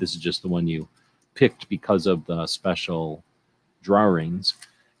Friday. This is just the one you picked because of the special drawings.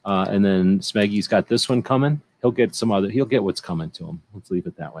 And then Smeggy's got this one coming. He'll get some other. He'll get what's coming to him. Let's leave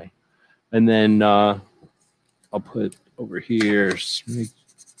it that way. And then I'll put over here.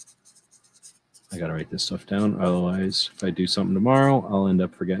 I got to write this stuff down. Otherwise, if I do something tomorrow, I'll end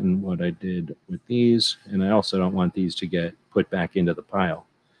up forgetting what I did with these. And I also don't want these to get put back into the pile.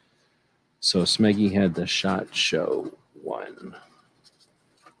 So Smeggy had the SHOT Show one.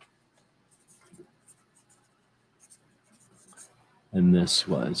 And this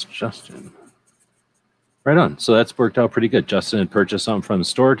was Justin. Right on. So that's worked out pretty good. Justin had purchased something from the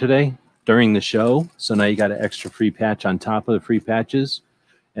store today during the show. So now you got an extra free patch on top of the free patches.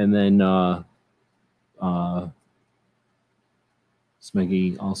 And then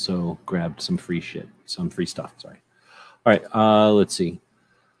Smeggy also grabbed some free shit, some free stuff, sorry. All right, let's see.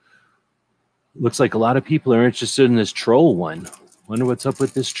 Looks like a lot of people are interested in this troll one. Wonder what's up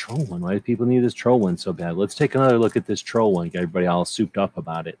with this troll one. Why do people need this troll one so bad? Let's take another look at this troll one. Get everybody all souped up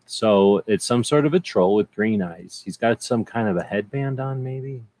about it. So it's some sort of a troll with green eyes. He's got some kind of a headband on,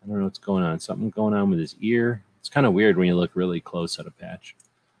 maybe. I don't know what's going on. Something going on with his ear. It's kind of weird when you look really close at a patch.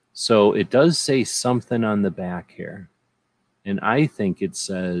 So it does say something on the back here. And I think it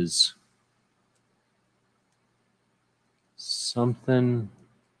says something.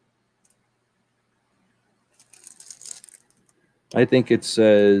 I think it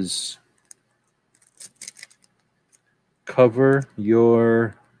says cover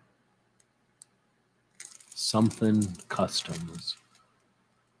your something customs.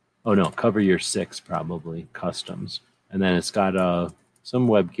 Oh no, cover your 6 probably customs. And then it's got some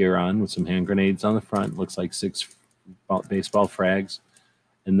web gear on with some hand grenades on the front. Looks like 6 baseball frags.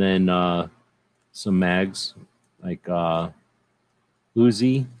 And then some mags like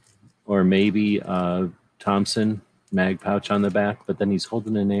Uzi or maybe Thompson mag pouch on the back, but then he's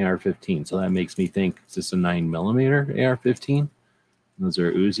holding an AR-15, so that makes me think, is this a 9mm AR-15? Those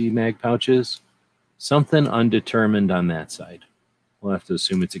are Uzi mag pouches. Something undetermined on that side. We'll have to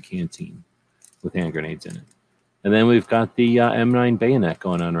assume it's a canteen with hand grenades in it. And then we've got the M9 bayonet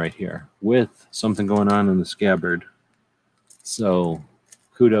going on right here with something going on in the scabbard. So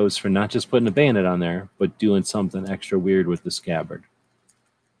kudos for not just putting a bayonet on there, but doing something extra weird with the scabbard.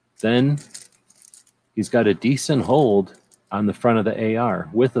 Then he's got a decent hold on the front of the AR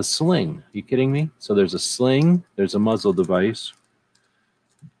with a sling. Are you kidding me? So there's a sling, there's a muzzle device.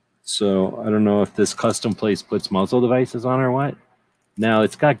 So I don't know if this custom place puts muzzle devices on or what. Now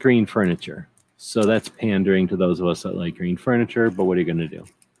it's got green furniture. So that's pandering to those of us that like green furniture, but what are you going to do?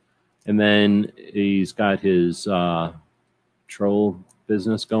 And then he's got his troll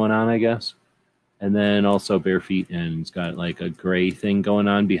business going on, I guess. And then also bare feet, and it's got like a gray thing going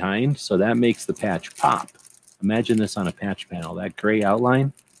on behind. So that makes the patch pop. Imagine this on a patch panel. That gray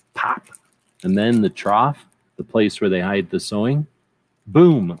outline, pop. And then the trough, the place where they hide the sewing,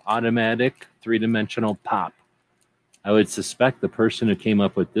 boom, automatic 3-dimensional pop. I would suspect the person who came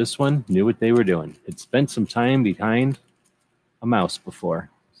up with this one knew what they were doing. Had spent some time behind a mouse before.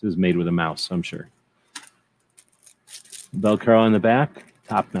 This is made with a mouse, I'm sure. Velcro on the back,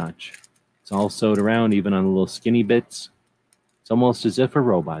 top notch. It's all sewed around, even on the little skinny bits. It's almost as if a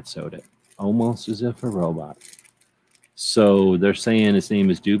robot sewed it. Almost as if a robot. So they're saying his name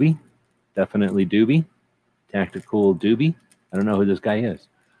is Doobie. Definitely Doobie. Tactical Doobie. I don't know who this guy is.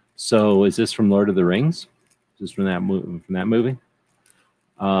 So is this from Lord of the Rings? Is this from that movie?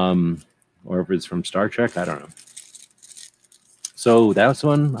 Or if it's from Star Trek, I don't know. So that's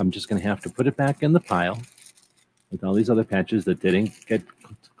one. I'm just going to have to put it back in the pile with all these other patches that didn't get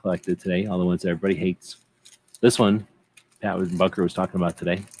collected today, all the ones that everybody hates. This one, Pat Bucker was talking about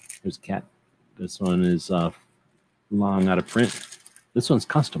today. There's a cat. This one is long out of print. This one's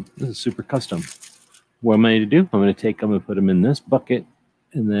custom. This is super custom. What am I going to do? I'm going to take them and put them in this bucket.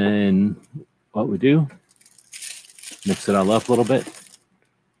 And then what we do, mix it all up a little bit.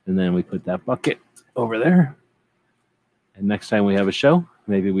 And then we put that bucket over there. And next time we have a show,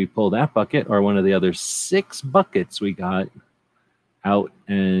 maybe we pull that bucket or one of the other 6 buckets we got out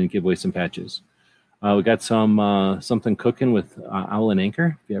and give away some patches. We got something cooking with Owl and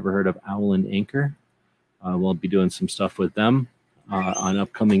Anchor. If you ever heard of Owl and Anchor, we'll be doing some stuff with them on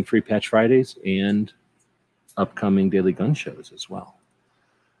upcoming Free Patch Fridays and upcoming Daily Gun shows as well.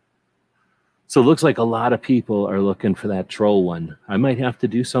 So it looks like a lot of people are looking for that troll one. I might have to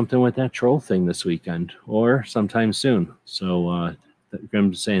do something with that troll thing this weekend or sometime soon. So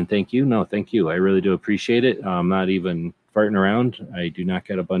I'm saying thank you. No, thank you. I really do appreciate it. I'm not even farting around. I do not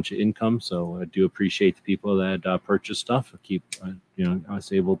get a bunch of income, so I do appreciate the people that purchase stuff. Keep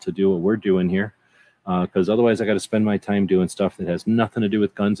us able to do what we're doing here, because otherwise I got to spend my time doing stuff that has nothing to do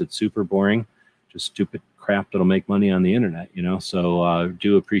with guns. It's super boring, just stupid crap that'll make money on the internet, So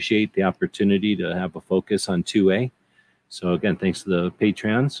do appreciate the opportunity to have a focus on 2A. So again, thanks to the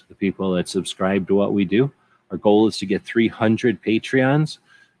Patreons, the people that subscribe to what we do. Our goal is to get 300 Patreons.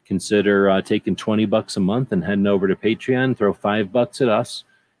 Consider taking $20 a month and heading over to Patreon. Throw $5 at us.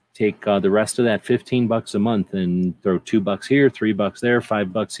 Take the rest of that $15 a month and throw $2 here, $3 there,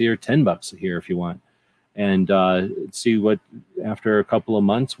 $5 here, $10 here if you want, and see what after a couple of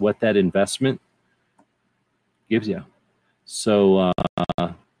months what that investment gives you. So,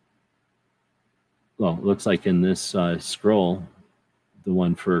 well, it looks like in this scroll, the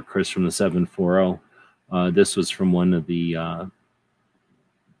one for Chris from the 740. This was from one of the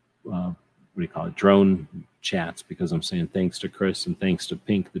what do you call it, drone chats, because I'm saying thanks to Chris and thanks to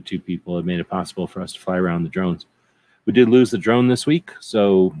Pink, the 2 people that made it possible for us to fly around the drones. We did lose the drone this week,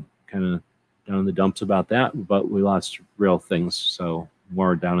 so kind of down in the dumps about that, but we lost real things, so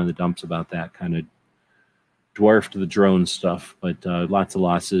more down in the dumps about that. Kind of dwarfed the drone stuff, but lots of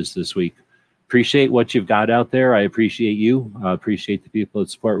losses this week. Appreciate what you've got out there. I appreciate you. Appreciate the people that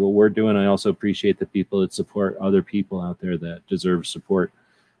support what we're doing. I also appreciate the people that support other people out there that deserve support.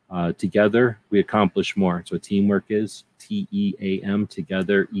 Together, we accomplish more. It's what teamwork is. TEAM.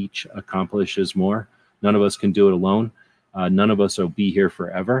 Together, each accomplishes more. None of us can do it alone. None of us will be here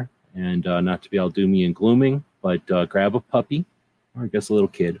forever. And not to be all doomy and glooming, but grab a puppy, or I guess a little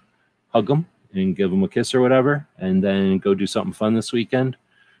kid, hug them, and give them a kiss or whatever, and then go do something fun this weekend.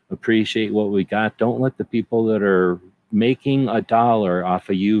 Appreciate what we got. Don't let the people that are making $1 off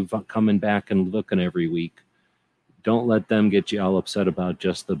of you coming back and looking every week, don't let them get you all upset about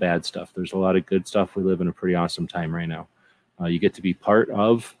just the bad stuff. There's a lot of good stuff. We live in a pretty awesome time right now. You get to be part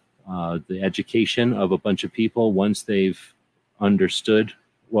of the education of a bunch of people. Once they've understood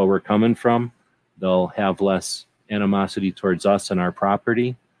where we're coming from, they'll have less animosity towards us and our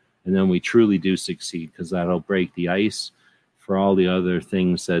property. And then we truly do succeed, because that'll break the ice for all the other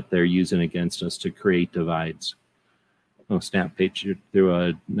things that they're using against us to create divides. Oh, Snap Patriot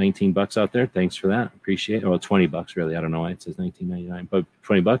threw 19 bucks out there. Thanks for that. Appreciate it. Well, 20 bucks really. I don't know why it says 19.99, but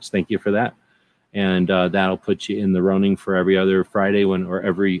 20 bucks. Thank you for that. And that'll put you in the running for every other Friday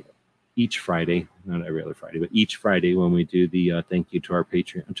each Friday, not every other Friday, but each Friday when we do the thank you to our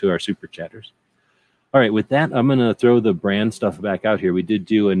Patreon, to our super chatters. All right, with that, I'm going to throw the brand stuff back out here. We did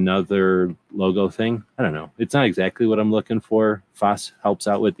do another logo thing. I don't know. It's not exactly what I'm looking for. Foss helps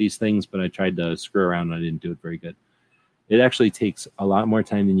out with these things, but I tried to screw around and I didn't do it very good. It actually takes a lot more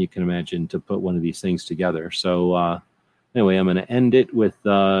time than you can imagine to put one of these things together. So anyway, I'm going to end it with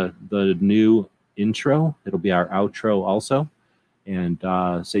the new intro. It'll be our outro also. And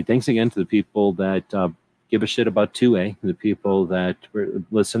say thanks again to the people that give a shit about 2A, the people that were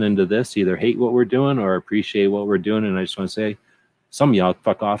listening to this either hate what we're doing or appreciate what we're doing. And I just want to say, some of y'all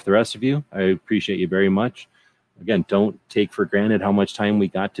fuck off. The rest of you, I appreciate you very much. Again, don't take for granted how much time we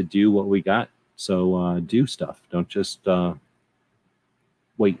got to do what we got. So do stuff. Don't just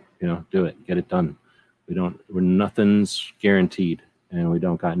wait, do it, get it done. Nothing's guaranteed, and we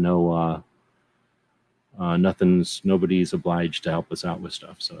don't got nobody's obliged to help us out with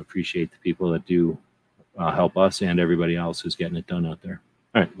stuff. So I appreciate the people that do help us and everybody else who's getting it done out there.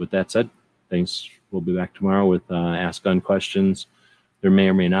 All right, with that said, thanks. We'll be back tomorrow with Ask Gun questions. There may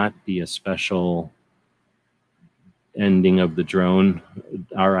or may not be a special ending of the drone,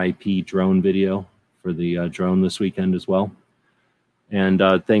 RIP drone video for the drone this weekend as well. And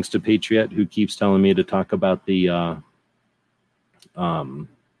thanks to Patriot, who keeps telling me to talk about the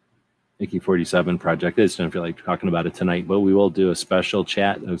Mickey 47 project. I just don't feel like talking about it tonight, but we will do a special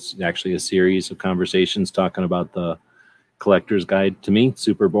chat. It's actually a series of conversations talking about the collector's guide. To me,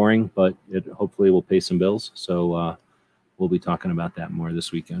 super boring, but it hopefully will pay some bills. So we'll be talking about that more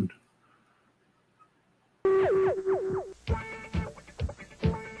this weekend.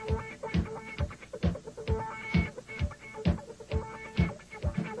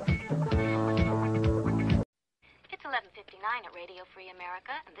 At Radio Free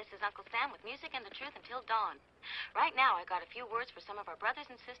America, and this is Uncle Sam with music and the truth until dawn. Right now, I got a few words for some of our brothers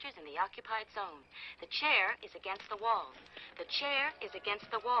and sisters in the occupied zone. The chair is against the wall. The chair is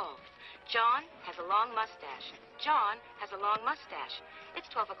against the wall. John has a long mustache. John has a long mustache. It's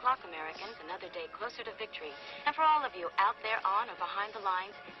 12 o'clock, Americans, another day closer to victory. And for all of you out there on or behind the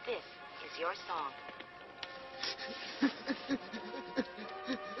lines, this is your song.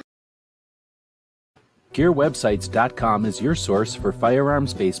 GearWebsites.com is your source for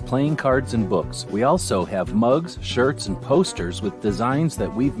firearms-based playing cards and books. We also have mugs, shirts, and posters with designs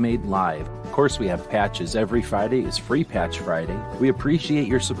that we've made live. Of course, we have patches. Every Friday is Free Patch Friday. We appreciate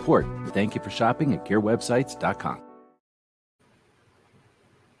your support. Thank you for shopping at GearWebsites.com.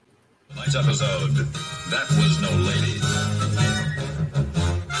 Tonight's episode, That Was No Lady.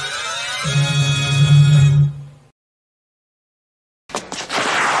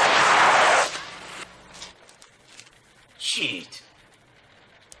 Shit.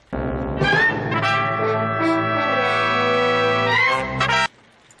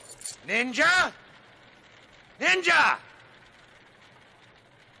 Ninja? Ninja!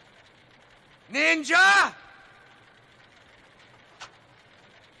 Ninja!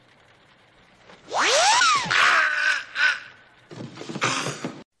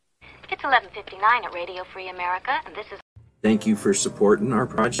 It's 11:59 at Radio Free America, and this is... Thank you for supporting our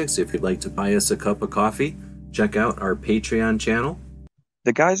projects. If you'd like to buy us a cup of coffee, check out our Patreon channel.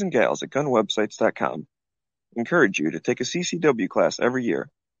 The guys and gals at gunwebsites.com encourage you to take a CCW class every year,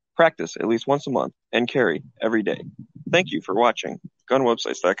 practice at least once a month, and carry every day. Thank you for watching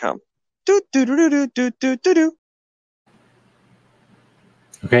GunWebsites.com. Do-do-do-do-do-do-do-do.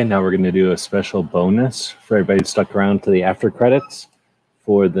 Okay, now we're going to do a special bonus for everybody who stuck around to the after credits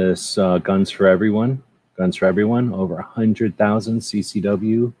for this Guns for Everyone. Guns for Everyone, over 100,000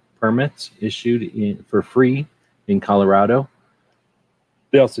 CCW permits issued for free in Colorado.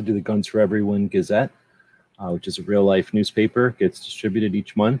 They also do the Guns for Everyone Gazette, which is a real-life newspaper, gets distributed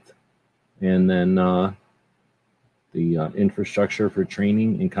each month. And then the infrastructure for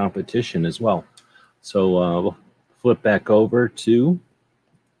training and competition as well. So we'll flip back over to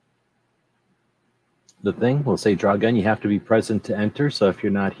the thing. We'll say draw gun. You have to be present to enter. So if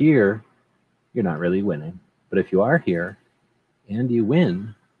you're not here, you're not really winning. But if you are here and you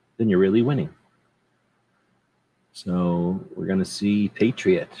win, then you're really winning. So we're going to see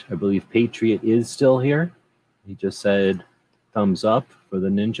Patriot. I believe Patriot is still here. He just said thumbs up for the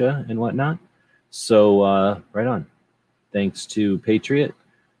ninja and whatnot. So right on. Thanks to Patriot,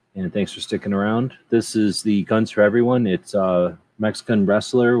 and thanks for sticking around. This is the Guns for Everyone. It's a Mexican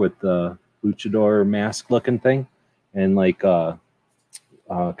wrestler with the luchador mask looking thing, and like kind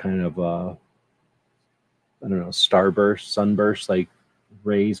of I don't know, starburst, sunburst, like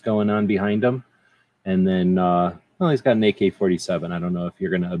rays going on behind him. And then well, he's got an AK-47. I don't know if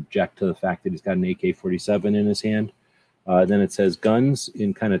you're going to object to the fact that he's got an AK-47 in his hand. Then it says guns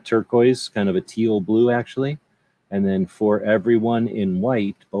in kind of turquoise, kind of a teal blue actually. And then for everyone in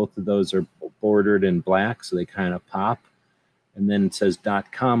white, both of those are bordered in black, so they kind of pop. And then it says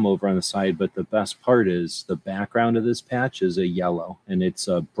 .com over on the side, but the best part is the background of this patch is a yellow, and it's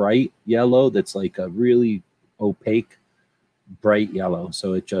a bright yellow that's like a really opaque, bright yellow.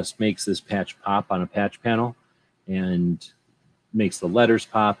 So it just makes this patch pop on a patch panel and makes the letters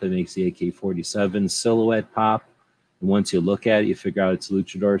pop. It makes the AK-47 silhouette pop. And once you look at it, you figure out it's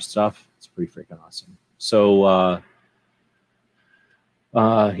luchador stuff. It's pretty freaking awesome. So,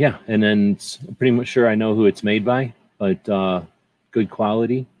 yeah, and then I'm pretty much sure I know who it's made by, but good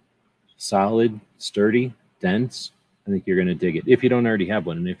quality, solid, sturdy, dense. I think you're going to dig it. If you don't already have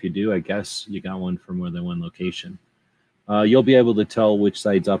one, and if you do, I guess you got one from more than one location. You'll be able to tell which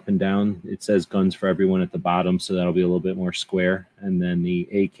side's up and down. It says Guns for Everyone at the bottom, so that'll be a little bit more square. And then the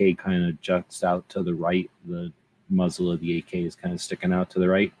AK kind of juts out to the right. The muzzle of the AK is kind of sticking out to the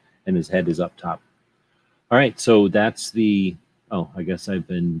right, and his head is up top. All right, so that's the, oh, I guess I've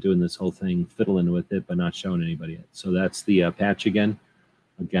been doing this whole thing, fiddling with it, but not showing anybody yet. So that's the patch again.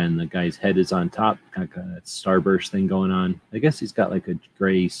 Again, the guy's head is on top, kind of that starburst thing going on. I guess he's got like a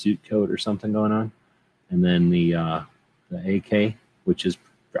gray suit coat or something going on. And then the AK, which is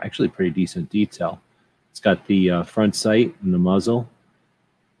actually pretty decent detail. It's got the front sight and the muzzle,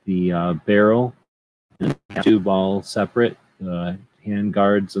 the barrel, and the tube all separate. The hand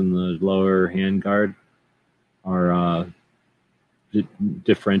guards and the lower hand guard are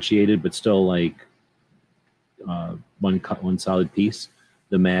differentiated, but still like one solid piece.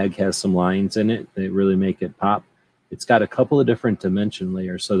 The mag has some lines in it that really make it pop. It's got a couple of different dimension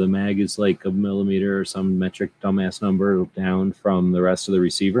layers. So the mag is like a millimeter or some metric dumbass number down from the rest of the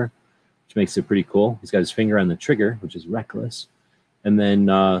receiver, which makes it pretty cool. He's got his finger on the trigger, which is reckless. And then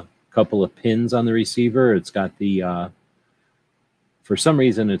a couple of pins on the receiver. It's got the, for some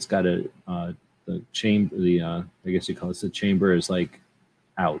reason, it's got a, the chamber, I guess you call it, the chamber is like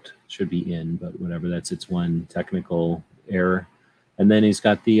out, should be in, but whatever, that's its one technical error. And then he's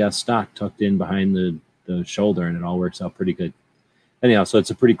got the stock tucked in behind the shoulder, and it all works out pretty good. Anyhow, so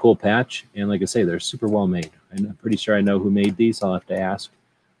it's a pretty cool patch, and like I say, they're super well made. I'm pretty sure I know who made these. I'll have to ask,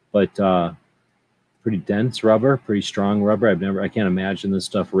 but pretty dense rubber, pretty strong rubber. I can't imagine this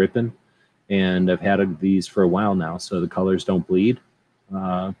stuff ripping, and I've had these for a while now, so the colors don't bleed.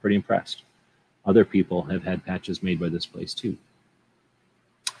 Pretty impressed. Other people have had patches made by this place too,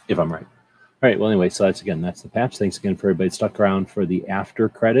 if I'm right. All right, well, anyway, so that's the patch. Thanks again for everybody stuck around for the after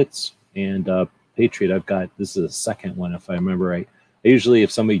credits. And Patriot, I've got, this is the second one, if I remember right. I usually,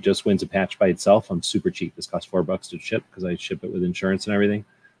 if somebody just wins a patch by itself, I'm super cheap. This costs $4 to ship because I ship it with insurance and everything.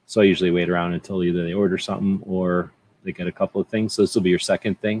 So I usually wait around until either they order something or they get a couple of things. So this will be your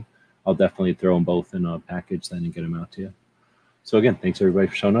second thing. I'll definitely throw them both in a package then and get them out to you. So again, thanks everybody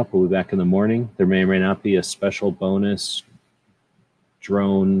for showing up. We'll be back in the morning. There may or may not be a special bonus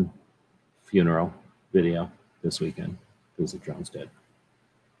drone funeral video this weekend because the drone's dead.